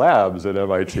minuscule labs at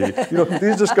MIT. You know,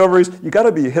 these discoveries, you got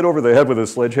to be hit over the head with a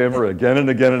sledgehammer again and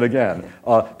again and again.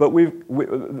 But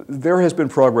there has been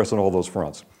progress on all those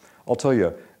fronts. I'll tell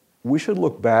you, we should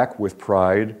look back with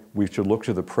pride. We should look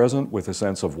to the present with a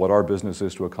sense of what our business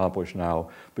is to accomplish now.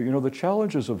 But you know, the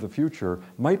challenges of the future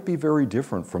might be very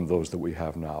different from those that we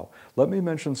have now. Let me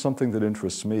mention something that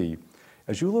interests me.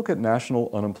 As you look at national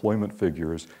unemployment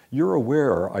figures, you're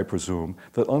aware, I presume,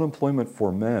 that unemployment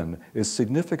for men is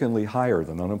significantly higher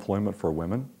than unemployment for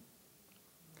women.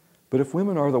 But if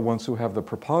women are the ones who have the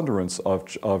preponderance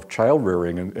of child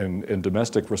rearing and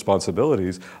domestic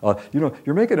responsibilities,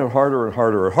 you're making it harder and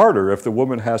harder and harder if the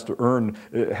woman has to earn,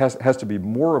 has to be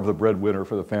more of the breadwinner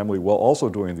for the family while also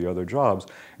doing the other jobs.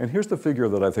 And here's the figure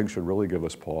that I think should really give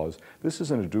us pause. This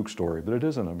isn't a Duke story, but it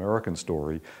is an American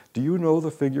story. Do you know the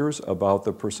figures about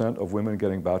the percent of women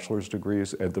getting bachelor's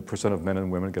degrees and the percent of men and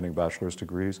women getting bachelor's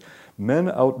degrees? Men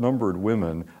outnumbered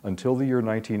women until the year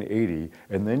 1980,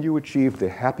 and then you achieved the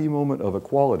happy moment of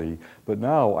equality, but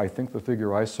now I think the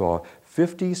figure I saw,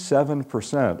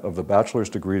 57% of the bachelor's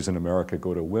degrees in America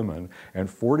go to women and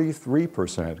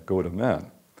 43% go to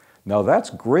men. Now that's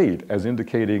great as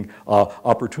indicating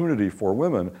opportunity for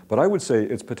women, but I would say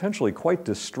it's potentially quite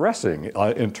distressing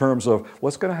in terms of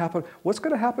what's going to happen. What's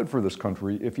going to happen for this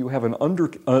country if you have an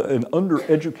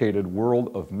undereducated world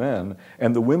of men,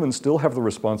 and the women still have the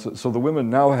responsibility? So the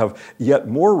women now have yet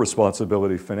more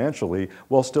responsibility financially,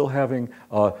 while still having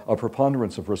a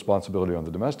preponderance of responsibility on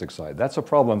the domestic side. That's a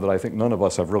problem that I think none of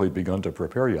us have really begun to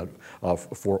prepare yet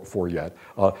for yet.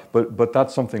 But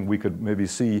that's something we could maybe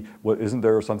see. Isn't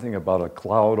there something about a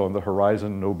cloud on the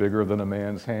horizon no bigger than a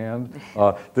man's hand?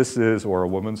 Or a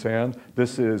woman's hand.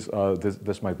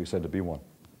 This might be said to be one.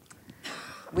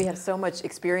 We have so much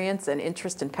experience and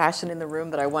interest and passion in the room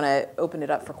that I want to open it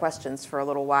up for questions for a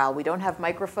little while. We don't have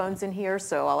microphones in here,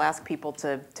 so I'll ask people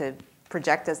to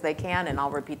project as they can, and I'll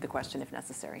repeat the question if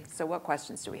necessary. So what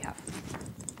questions do we have?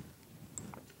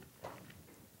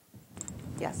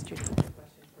 Yes, Judy.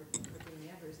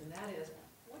 And that is,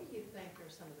 what do you think are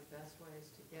some of the best ways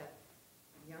to get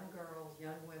young girls,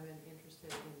 young women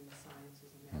interested in the sciences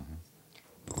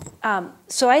and math?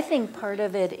 So I think part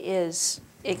of it is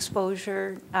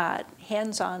exposure,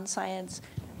 hands-on science.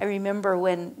 I remember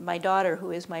when my daughter,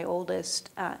 who is my oldest,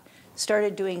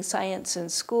 started doing science in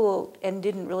school and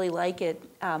didn't really like it.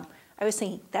 I was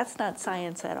thinking, that's not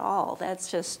science at all.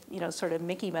 That's just, sort of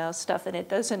Mickey Mouse stuff, and it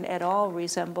doesn't at all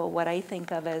resemble what I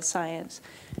think of as science.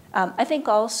 I think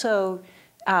also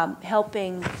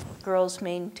helping girls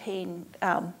maintain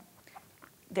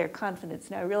their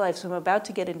confidence. Now, I realize I'm about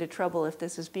to get into trouble if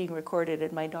this is being recorded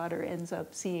and my daughter ends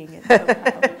up seeing it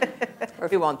somehow. Or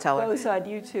if you won't tell her. It goes on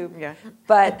YouTube. Yeah.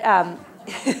 But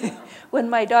when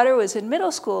my daughter was in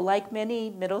middle school, like many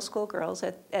middle school girls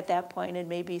at that point, and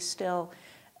maybe still,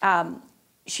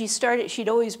 she'd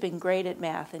always been great at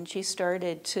math, and she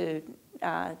started to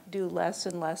do less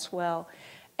and less well.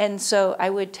 And so I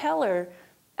would tell her,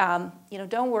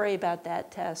 don't worry about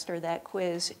that test or that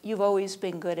quiz. You've always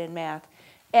been good in math.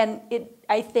 And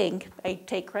I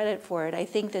take credit for it, I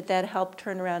think that helped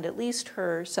turn around at least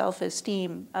her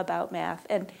self-esteem about math.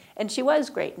 And she was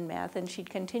great in math, and she'd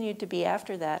continued to be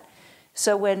after that.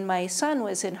 So when my son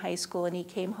was in high school and he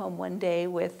came home one day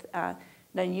with an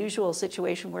unusual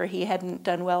situation where he hadn't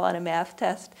done well on a math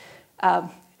test,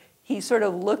 he sort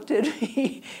of looked at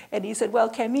me and he said, well,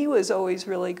 Camille was always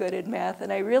really good at math.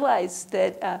 And I realized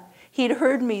that he'd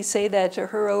heard me say that to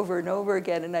her over and over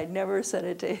again, and I'd never said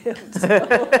it to him. So,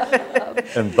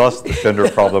 and thus the gender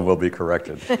problem will be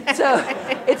corrected. So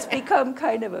it's become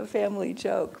kind of a family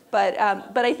joke. But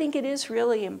I think it is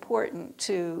really important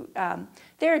to,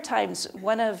 there are times,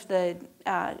 one of the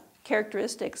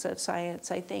characteristics of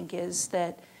science, I think, is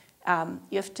that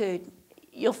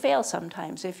you'll fail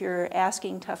sometimes if you're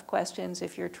asking tough questions,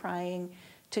 if you're trying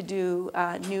to do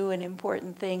new and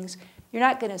important things. You're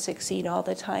not going to succeed all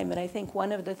the time. And I think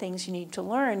one of the things you need to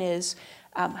learn is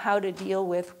how to deal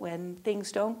with when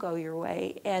things don't go your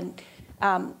way. And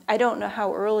I don't know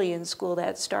how early in school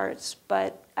that starts,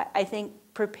 but I think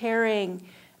preparing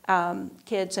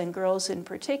kids and girls in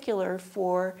particular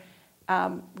for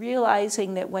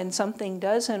realizing that when something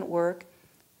doesn't work,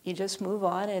 you just move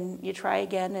on and you try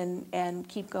again and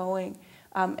keep going.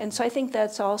 And so I think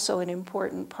that's also an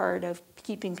important part of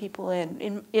keeping people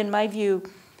in. In my view,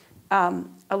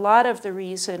 a lot of the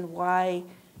reason why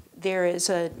there is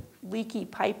a leaky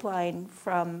pipeline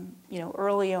from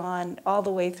early on all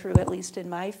the way through, at least in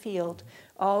my field,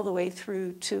 all the way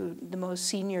through to the most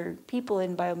senior people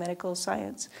in biomedical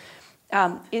science,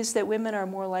 is that women are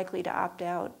more likely to opt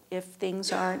out. If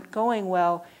things aren't going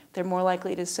well, they're more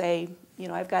likely to say,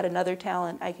 I've got another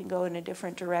talent, I can go in a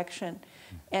different direction.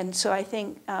 And so I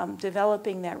think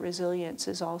developing that resilience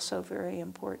is also very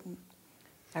important.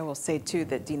 I will say, too,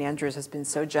 that Dean Andrews has been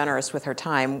so generous with her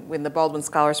time. In the Baldwin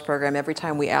Scholars Program, every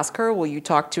time we ask her, will you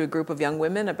talk to a group of young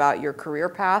women about your career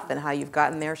path and how you've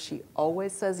gotten there, she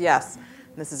always says yes.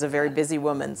 And this is a very busy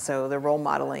woman, so the role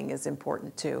modeling is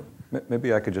important, too.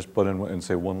 Maybe I could just butt in and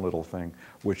say one little thing,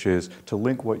 which is to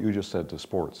link what you just said to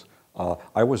sports.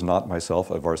 I was not myself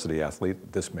a varsity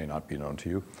athlete. This may not be known to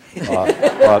you.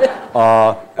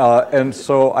 And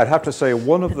so I'd have to say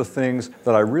one of the things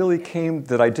that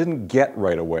I didn't get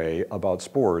right away about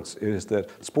sports is that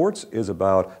sports is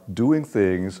about doing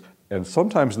things, and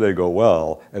sometimes they go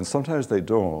well, and sometimes they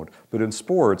don't. But in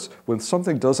sports, when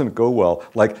something doesn't go well,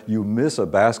 like you miss a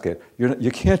basket,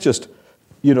 you can't just,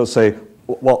 say,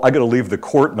 well, I got to leave the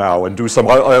court now and do some,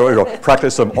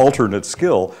 practice some alternate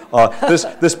skill.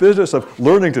 This business of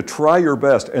learning to try your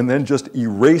best and then just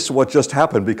erase what just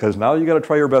happened because now you got to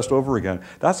try your best over again.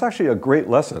 That's actually a great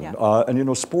lesson. Yeah.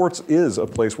 And sports is a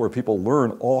place where people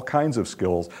learn all kinds of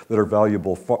skills that are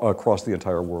valuable across the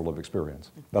entire world of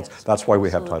experience. That's why we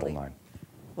have Title IX.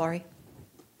 Laurie?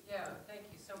 Yeah, thank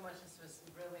you so much. This was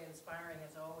really inspiring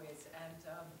as always. And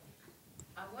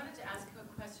I wanted to ask you a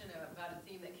question about a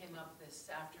theme that came up this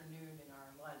afternoon in our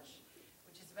lunch,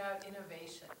 which is about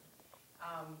innovation.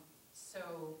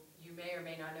 So you may or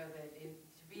may not know that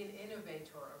to be an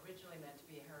innovator originally meant to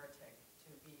be a heretic,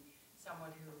 to be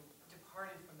someone who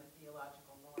departed from the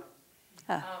theological norm.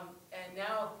 And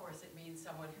now, of course, it means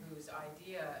someone whose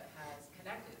idea has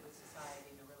connected with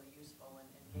society in a really useful and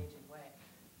engaging way.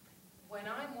 When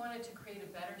I wanted to create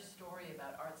a better story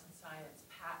about arts and science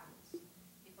patents,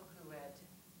 people who had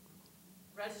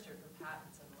registered for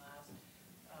patents in the last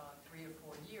 3 or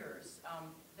 4 years,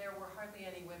 there were hardly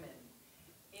any women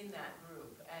in that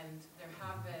group. And there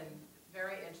have been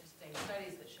very interesting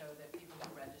studies that show that people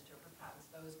who register for patents,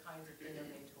 those kinds of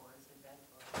innovators,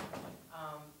 inventors,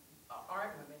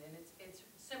 aren't women. And it's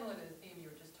similar to the theme you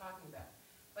were just talking about.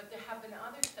 But there have been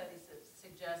other studies that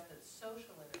suggest that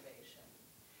social innovation,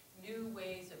 new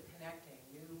ways of connecting,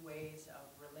 new ways of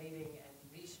relating and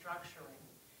restructuring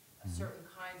certain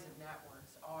kinds of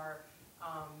networks are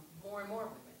more and more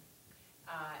women.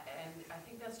 And I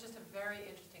think that's just a very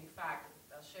interesting fact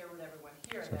I'll share with everyone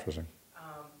here. That's interesting.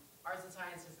 Arts and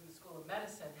Sciences in the School of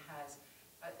Medicine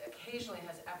occasionally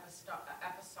has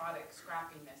episodic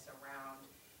scrappiness around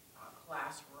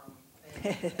classroom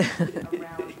things,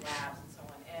 around labs and so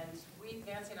on. And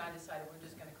Nancy and I decided we're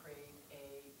just going to create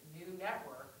a new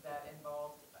network that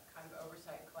involved a kind of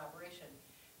oversight and collaboration.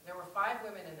 There were 5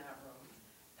 women in that room,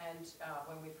 and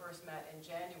when we first met in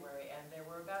January, and there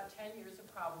were about 10 years of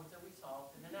problems that we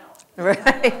solved in an hour.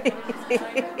 Right.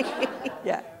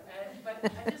 Yeah. But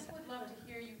I just would love to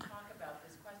hear you talk about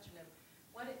this question of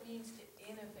what it means to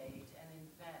innovate and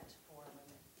invent for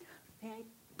women. May I?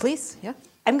 Please, yeah.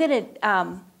 I'm going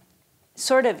to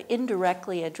sort of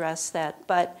indirectly address that,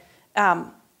 but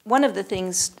one of the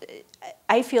things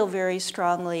I feel very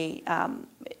strongly, and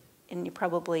you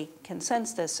probably can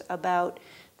sense this, about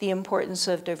the importance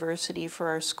of diversity for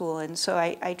our school. And so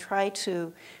I try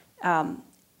to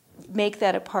make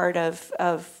that a part of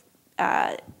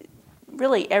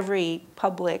really every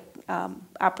public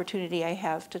opportunity I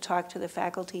have to talk to the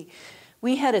faculty.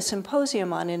 We had a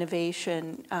symposium on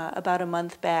innovation about a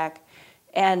month back,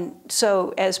 and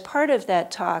so as part of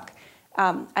that talk,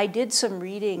 I did some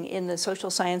reading in the social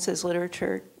sciences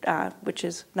literature, which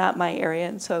is not my area,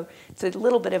 and so it's a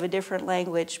little bit of a different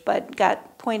language, but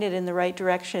got pointed in the right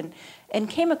direction and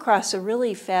came across a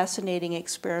really fascinating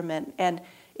experiment. And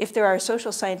if there are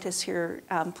social scientists here,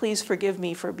 please forgive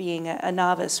me for being a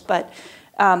novice, but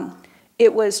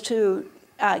it was to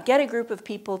get a group of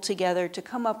people together to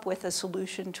come up with a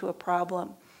solution to a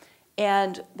problem.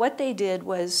 And what they did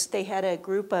was they had a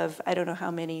group of, I don't know how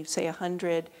many, say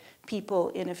 100 people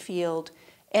in a field,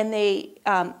 and they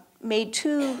made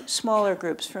 2 smaller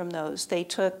groups from those. They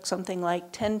took something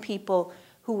like 10 people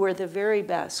who were the very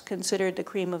best, considered the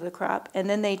cream of the crop, and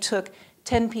then they took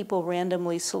 10 people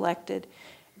randomly selected.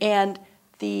 And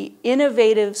the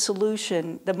innovative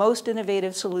solution, the most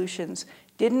innovative solutions,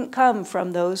 didn't come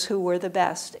from those who were the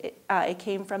best. It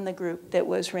came from the group that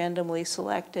was randomly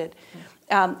selected.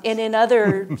 And in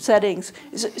other settings,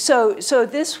 so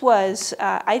this was,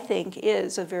 I think,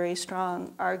 is a very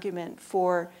strong argument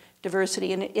for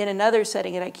diversity. In another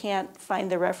setting, and I can't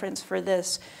find the reference for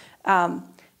this,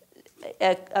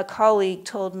 a colleague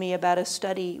told me about a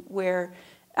study where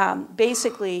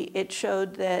basically it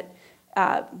showed that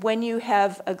when you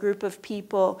have a group of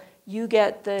people, you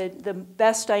get the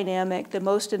best dynamic, the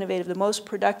most innovative, the most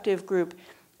productive group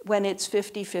when it's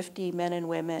 50-50 men and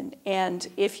women. And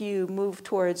if you move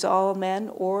towards all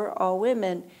men or all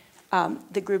women,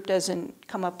 the group doesn't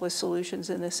come up with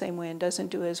solutions in the same way and doesn't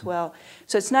do as well.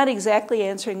 So it's not exactly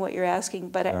answering what you're asking,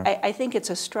 but I think it's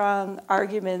a strong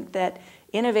argument that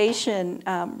innovation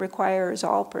requires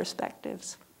all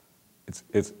perspectives.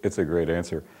 It's a great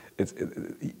answer.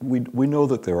 we know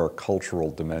that there are cultural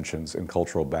dimensions and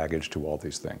cultural baggage to all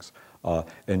these things.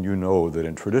 And you know that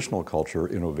in traditional culture,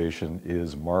 innovation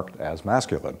is marked as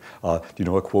masculine. Do you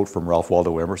know a quote from Ralph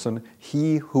Waldo Emerson?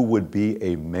 "He who would be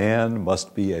a man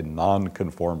must be a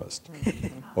nonconformist."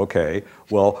 Okay,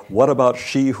 well, what about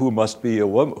she who must be a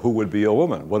woman, who would be a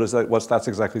woman? What is that? What's that's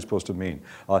exactly supposed to mean?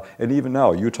 And even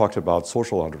now, you talked about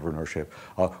social entrepreneurship.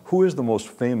 Who is the most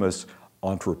famous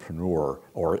entrepreneur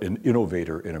or an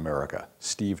innovator in America?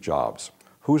 Steve Jobs.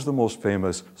 Who's the most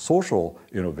famous social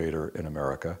innovator in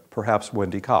America? Perhaps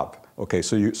Wendy Cobb. Okay,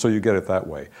 so you get it that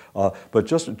way. But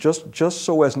just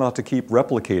so as not to keep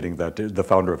replicating that, the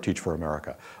founder of Teach for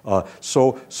America.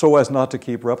 So as not to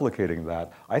keep replicating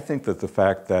that, I think that the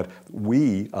fact that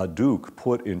we, Duke,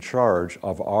 put in charge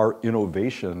of our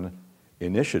innovation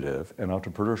initiative and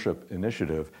entrepreneurship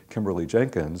initiative, Kimberly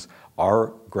Jenkins,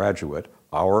 our graduate,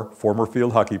 our former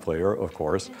field hockey player, of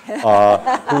course,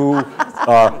 who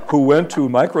went to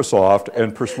Microsoft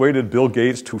and persuaded Bill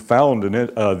Gates to found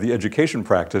the education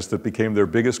practice that became their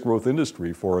biggest growth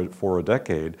industry for a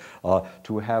decade.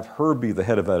 To have her be the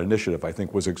head of that initiative, I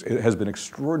think, has been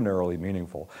extraordinarily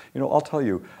meaningful. You know, I'll tell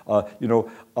you,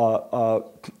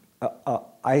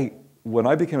 when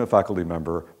I became a faculty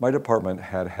member, my department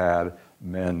had had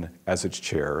men as its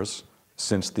chairs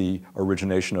since the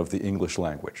origination of the English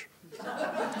language.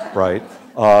 Right?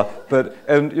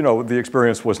 And you know, the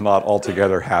experience was not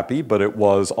altogether happy, but it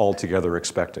was altogether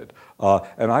expected.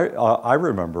 And I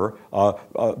remember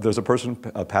there's a person,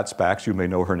 Pat Spax, you may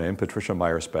know her name, Patricia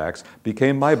Meyer Spax,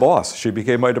 became my boss. She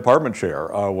became my department chair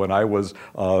when I was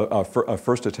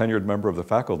first a tenured member of the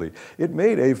faculty. It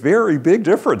made a very big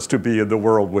difference to be in the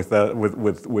world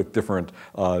with different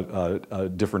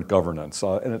governance.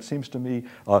 And it seems to me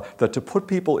that to put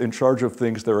people in charge of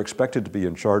things they're expected to be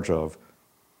in charge of,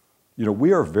 you know,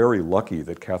 we are very lucky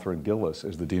that Catherine Gillis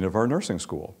is the dean of our nursing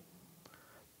school.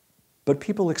 But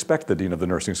people expect the dean of the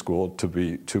nursing school to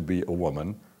be a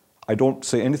woman. I don't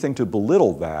say anything to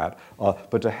belittle that,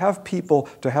 but to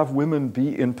have women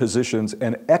be in positions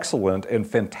and excellent and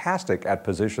fantastic at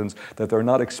positions that they're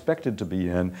not expected to be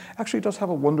in actually does have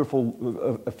a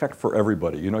wonderful effect for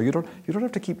everybody. You know, you don't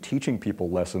have to keep teaching people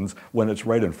lessons when it's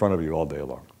right in front of you all day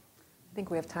long. I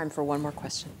think we have time for one more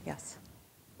question. Yes.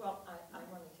 Well, I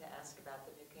wanted to ask about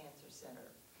the new Cancer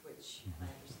Center, which I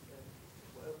understood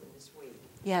will open this week.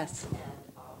 Yes. And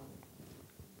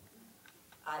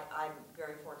I'm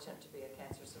very fortunate to be a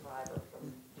cancer survivor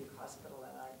from Duke Hospital,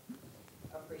 and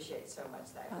I appreciate so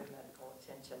much that good medical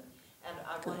attention. And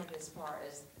I wanted, as far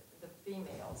as the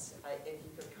females, if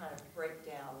you could kind of break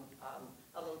down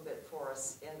a little bit for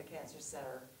us in the Cancer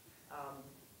Center,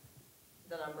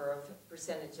 the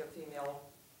percentage of female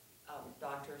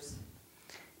doctors,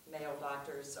 male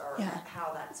doctors, or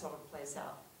how that sort of plays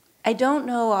out. I don't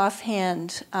know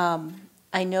offhand.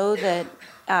 I know that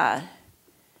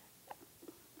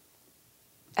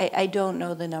I don't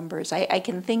know the numbers. I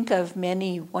can think of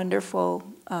many wonderful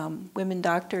women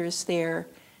doctors there,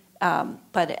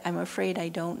 but I'm afraid I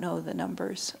don't know the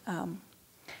numbers.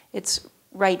 It's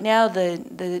right now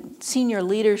the senior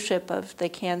leadership of the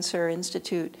Cancer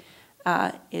Institute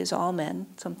is all men,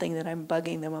 something that I'm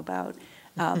bugging them about.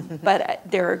 But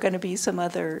there are going to be some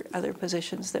other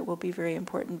positions that will be very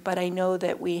important. But I know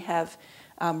that we have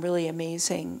really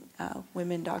amazing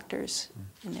women doctors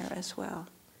in there as well.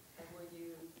 And will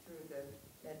you, through the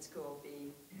med school,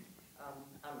 be,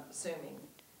 I'm assuming,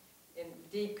 in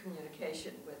deep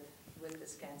communication with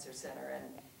this cancer center? And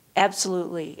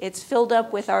absolutely. It's filled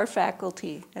up with our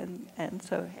faculty, and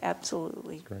so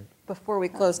absolutely. That's great. Before we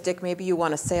close, Dick, maybe you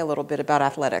want to say a little bit about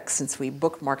athletics, since we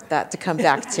bookmarked that to come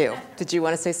back to. Did you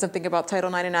want to say something about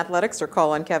Title IX in athletics, or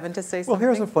call on Kevin to say something? Well,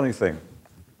 here's a funny thing.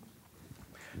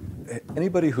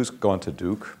 Anybody who's gone to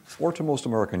Duke, or to most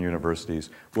American universities,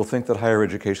 will think that higher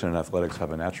education and athletics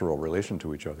have a natural relation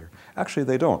to each other. Actually,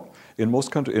 they don't. In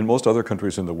most other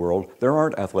countries in the world, there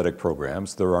aren't athletic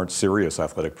programs, there aren't serious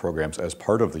athletic programs as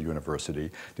part of the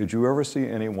university. Did you ever see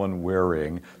anyone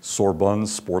wearing Sorbonne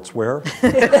sportswear?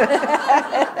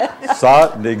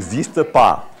 Ça n'existe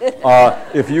pas.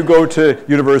 If you go to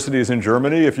universities in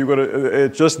Germany, if you go to,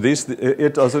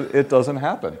 it doesn't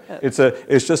happen.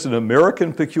 It's just an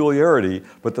American peculiarity,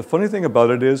 but the funny thing about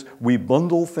it is we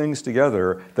bundle things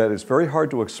together that it's very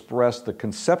hard to express the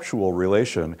conceptual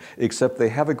relation, except they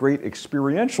have a great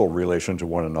experiential relation to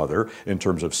one another in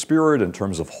terms of spirit, in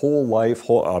terms of whole life,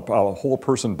 whole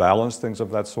person balance, things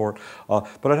of that sort.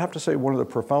 But I'd have to say one of the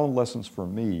profound lessons for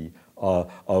me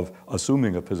of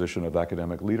assuming a position of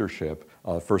academic leadership,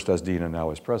 first as dean and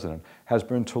now as president, has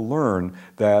been to learn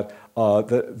that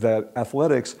that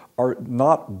athletics are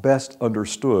not best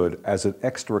understood as an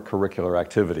extracurricular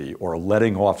activity or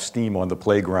letting off steam on the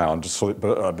playground just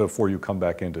before you come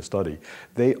back in to study.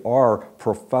 They are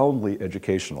profoundly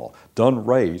educational. Done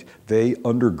right, they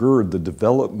undergird the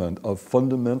development of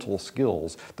fundamental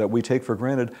skills that we take for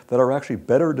granted that are actually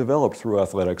better developed through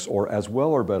athletics, or as well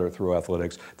or better through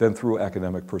athletics than through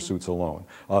academic pursuits alone.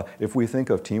 If we think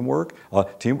of teamwork,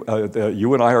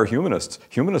 you and I are humanists.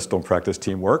 Humanists don't practice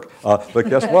teamwork, but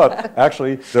guess what?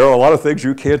 Actually, there are a lot of things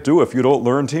you can't do if you don't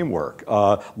learn teamwork.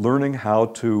 Learning how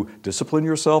to discipline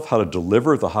yourself, how to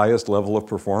deliver the highest level of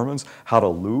performance, how to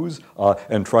lose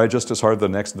and try just as hard the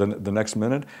next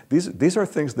minute. These are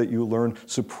things that you learn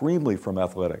supremely from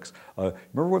athletics.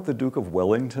 Remember what the Duke of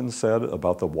Wellington said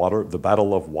about the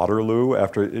Battle of Waterloo?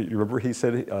 After, you remember he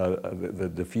said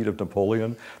the defeat of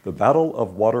Napoleon? The Battle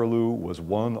of Waterloo was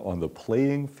won on the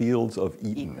playing fields of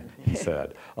Eton, he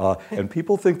said. And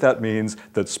people think that means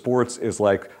that sports is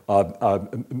like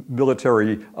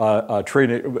military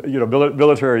training,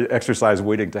 military exercise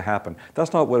waiting to happen.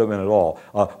 That's not what it meant at all.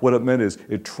 What it meant is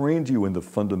it trained you in the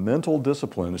fundamental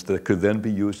disciplines that could then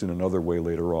be used in another way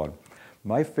later on.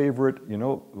 My favorite,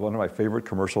 one of my favorite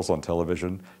commercials on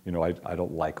television, I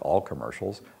don't like all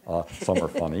commercials, some are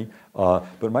funny,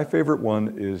 but my favorite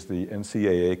one is the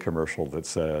NCAA commercial that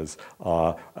says,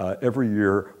 every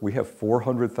year we have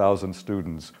 400,000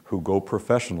 students who go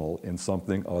professional in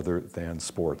something other than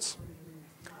sports.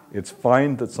 It's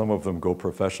fine that some of them go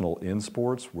professional in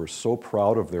sports. We're so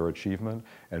proud of their achievement.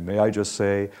 And may I just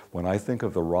say, when I think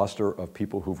of the roster of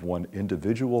people who've won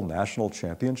individual national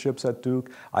championships at Duke,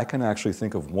 I can actually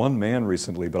think of one man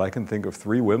recently, but I can think of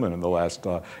 3 women in the last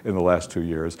 2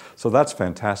 years. So that's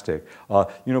fantastic.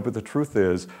 But the truth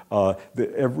is,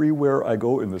 that everywhere I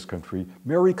go in this country,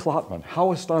 Mary Klotman,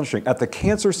 how astonishing! At the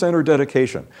Cancer Center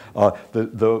dedication,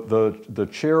 the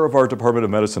chair of our Department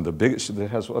of Medicine, the biggest,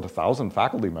 that has 1,000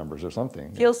 faculty members or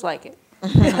something. Feels like it.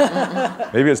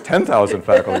 Maybe it's 10,000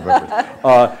 faculty members.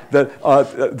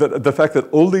 The fact that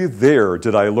only there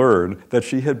did I learn that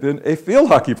she had been a field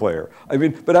hockey player. I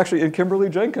mean, but actually in Kimberly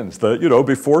Jenkins,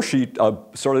 before she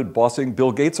started bossing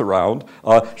Bill Gates around,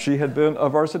 she had been a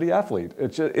varsity athlete.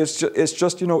 It's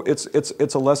just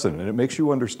a lesson, and it makes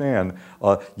you understand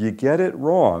you get it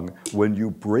wrong when you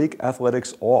break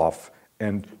athletics off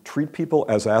and treat people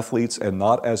as athletes and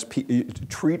not as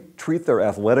treat their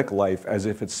athletic life as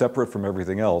if it's separate from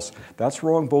everything else. That's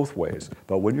wrong both ways.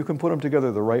 But when you can put them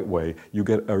together the right way, you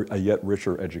get a yet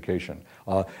richer education.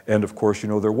 And of course,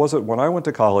 there wasn't, when I went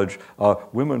to college,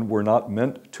 women were not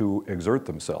meant to exert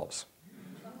themselves.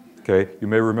 Okay, you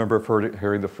may remember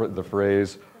hearing the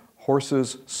phrase,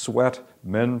 horses sweat,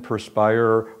 men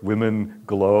perspire, women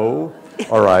glow.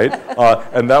 All right.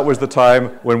 And that was the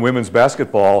time when women's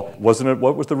basketball, wasn't it?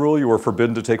 What was the rule? You were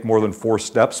forbidden to take more than 4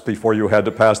 steps before you had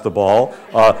to pass the ball.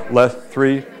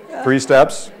 Three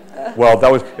steps. Well,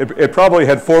 that was it. Probably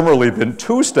had formerly been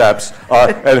 2 steps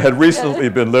and had recently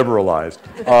been liberalized.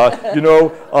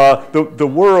 The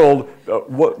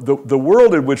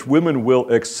world in which women will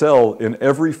excel in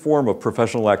every form of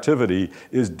professional activity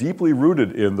is deeply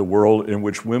rooted in the world in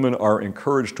which women are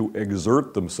encouraged to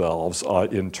exert themselves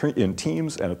in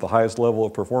teams and at the highest level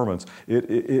of performance.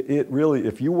 It really,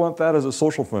 if you want that as a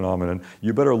social phenomenon,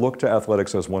 you better look to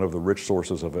athletics as one of the rich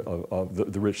sources of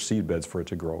the rich seed beds for it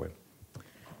to grow in.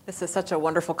 This is such a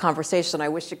wonderful conversation. I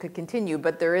wish it could continue,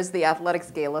 but there is the athletics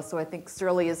gala, so I think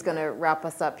Shirley is going to wrap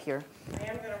us up here. I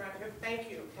am going to wrap here. Thank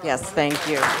you. Yes, thank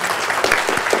you.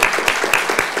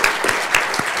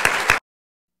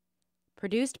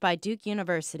 Produced by Duke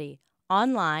University.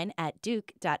 Online at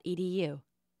duke.edu.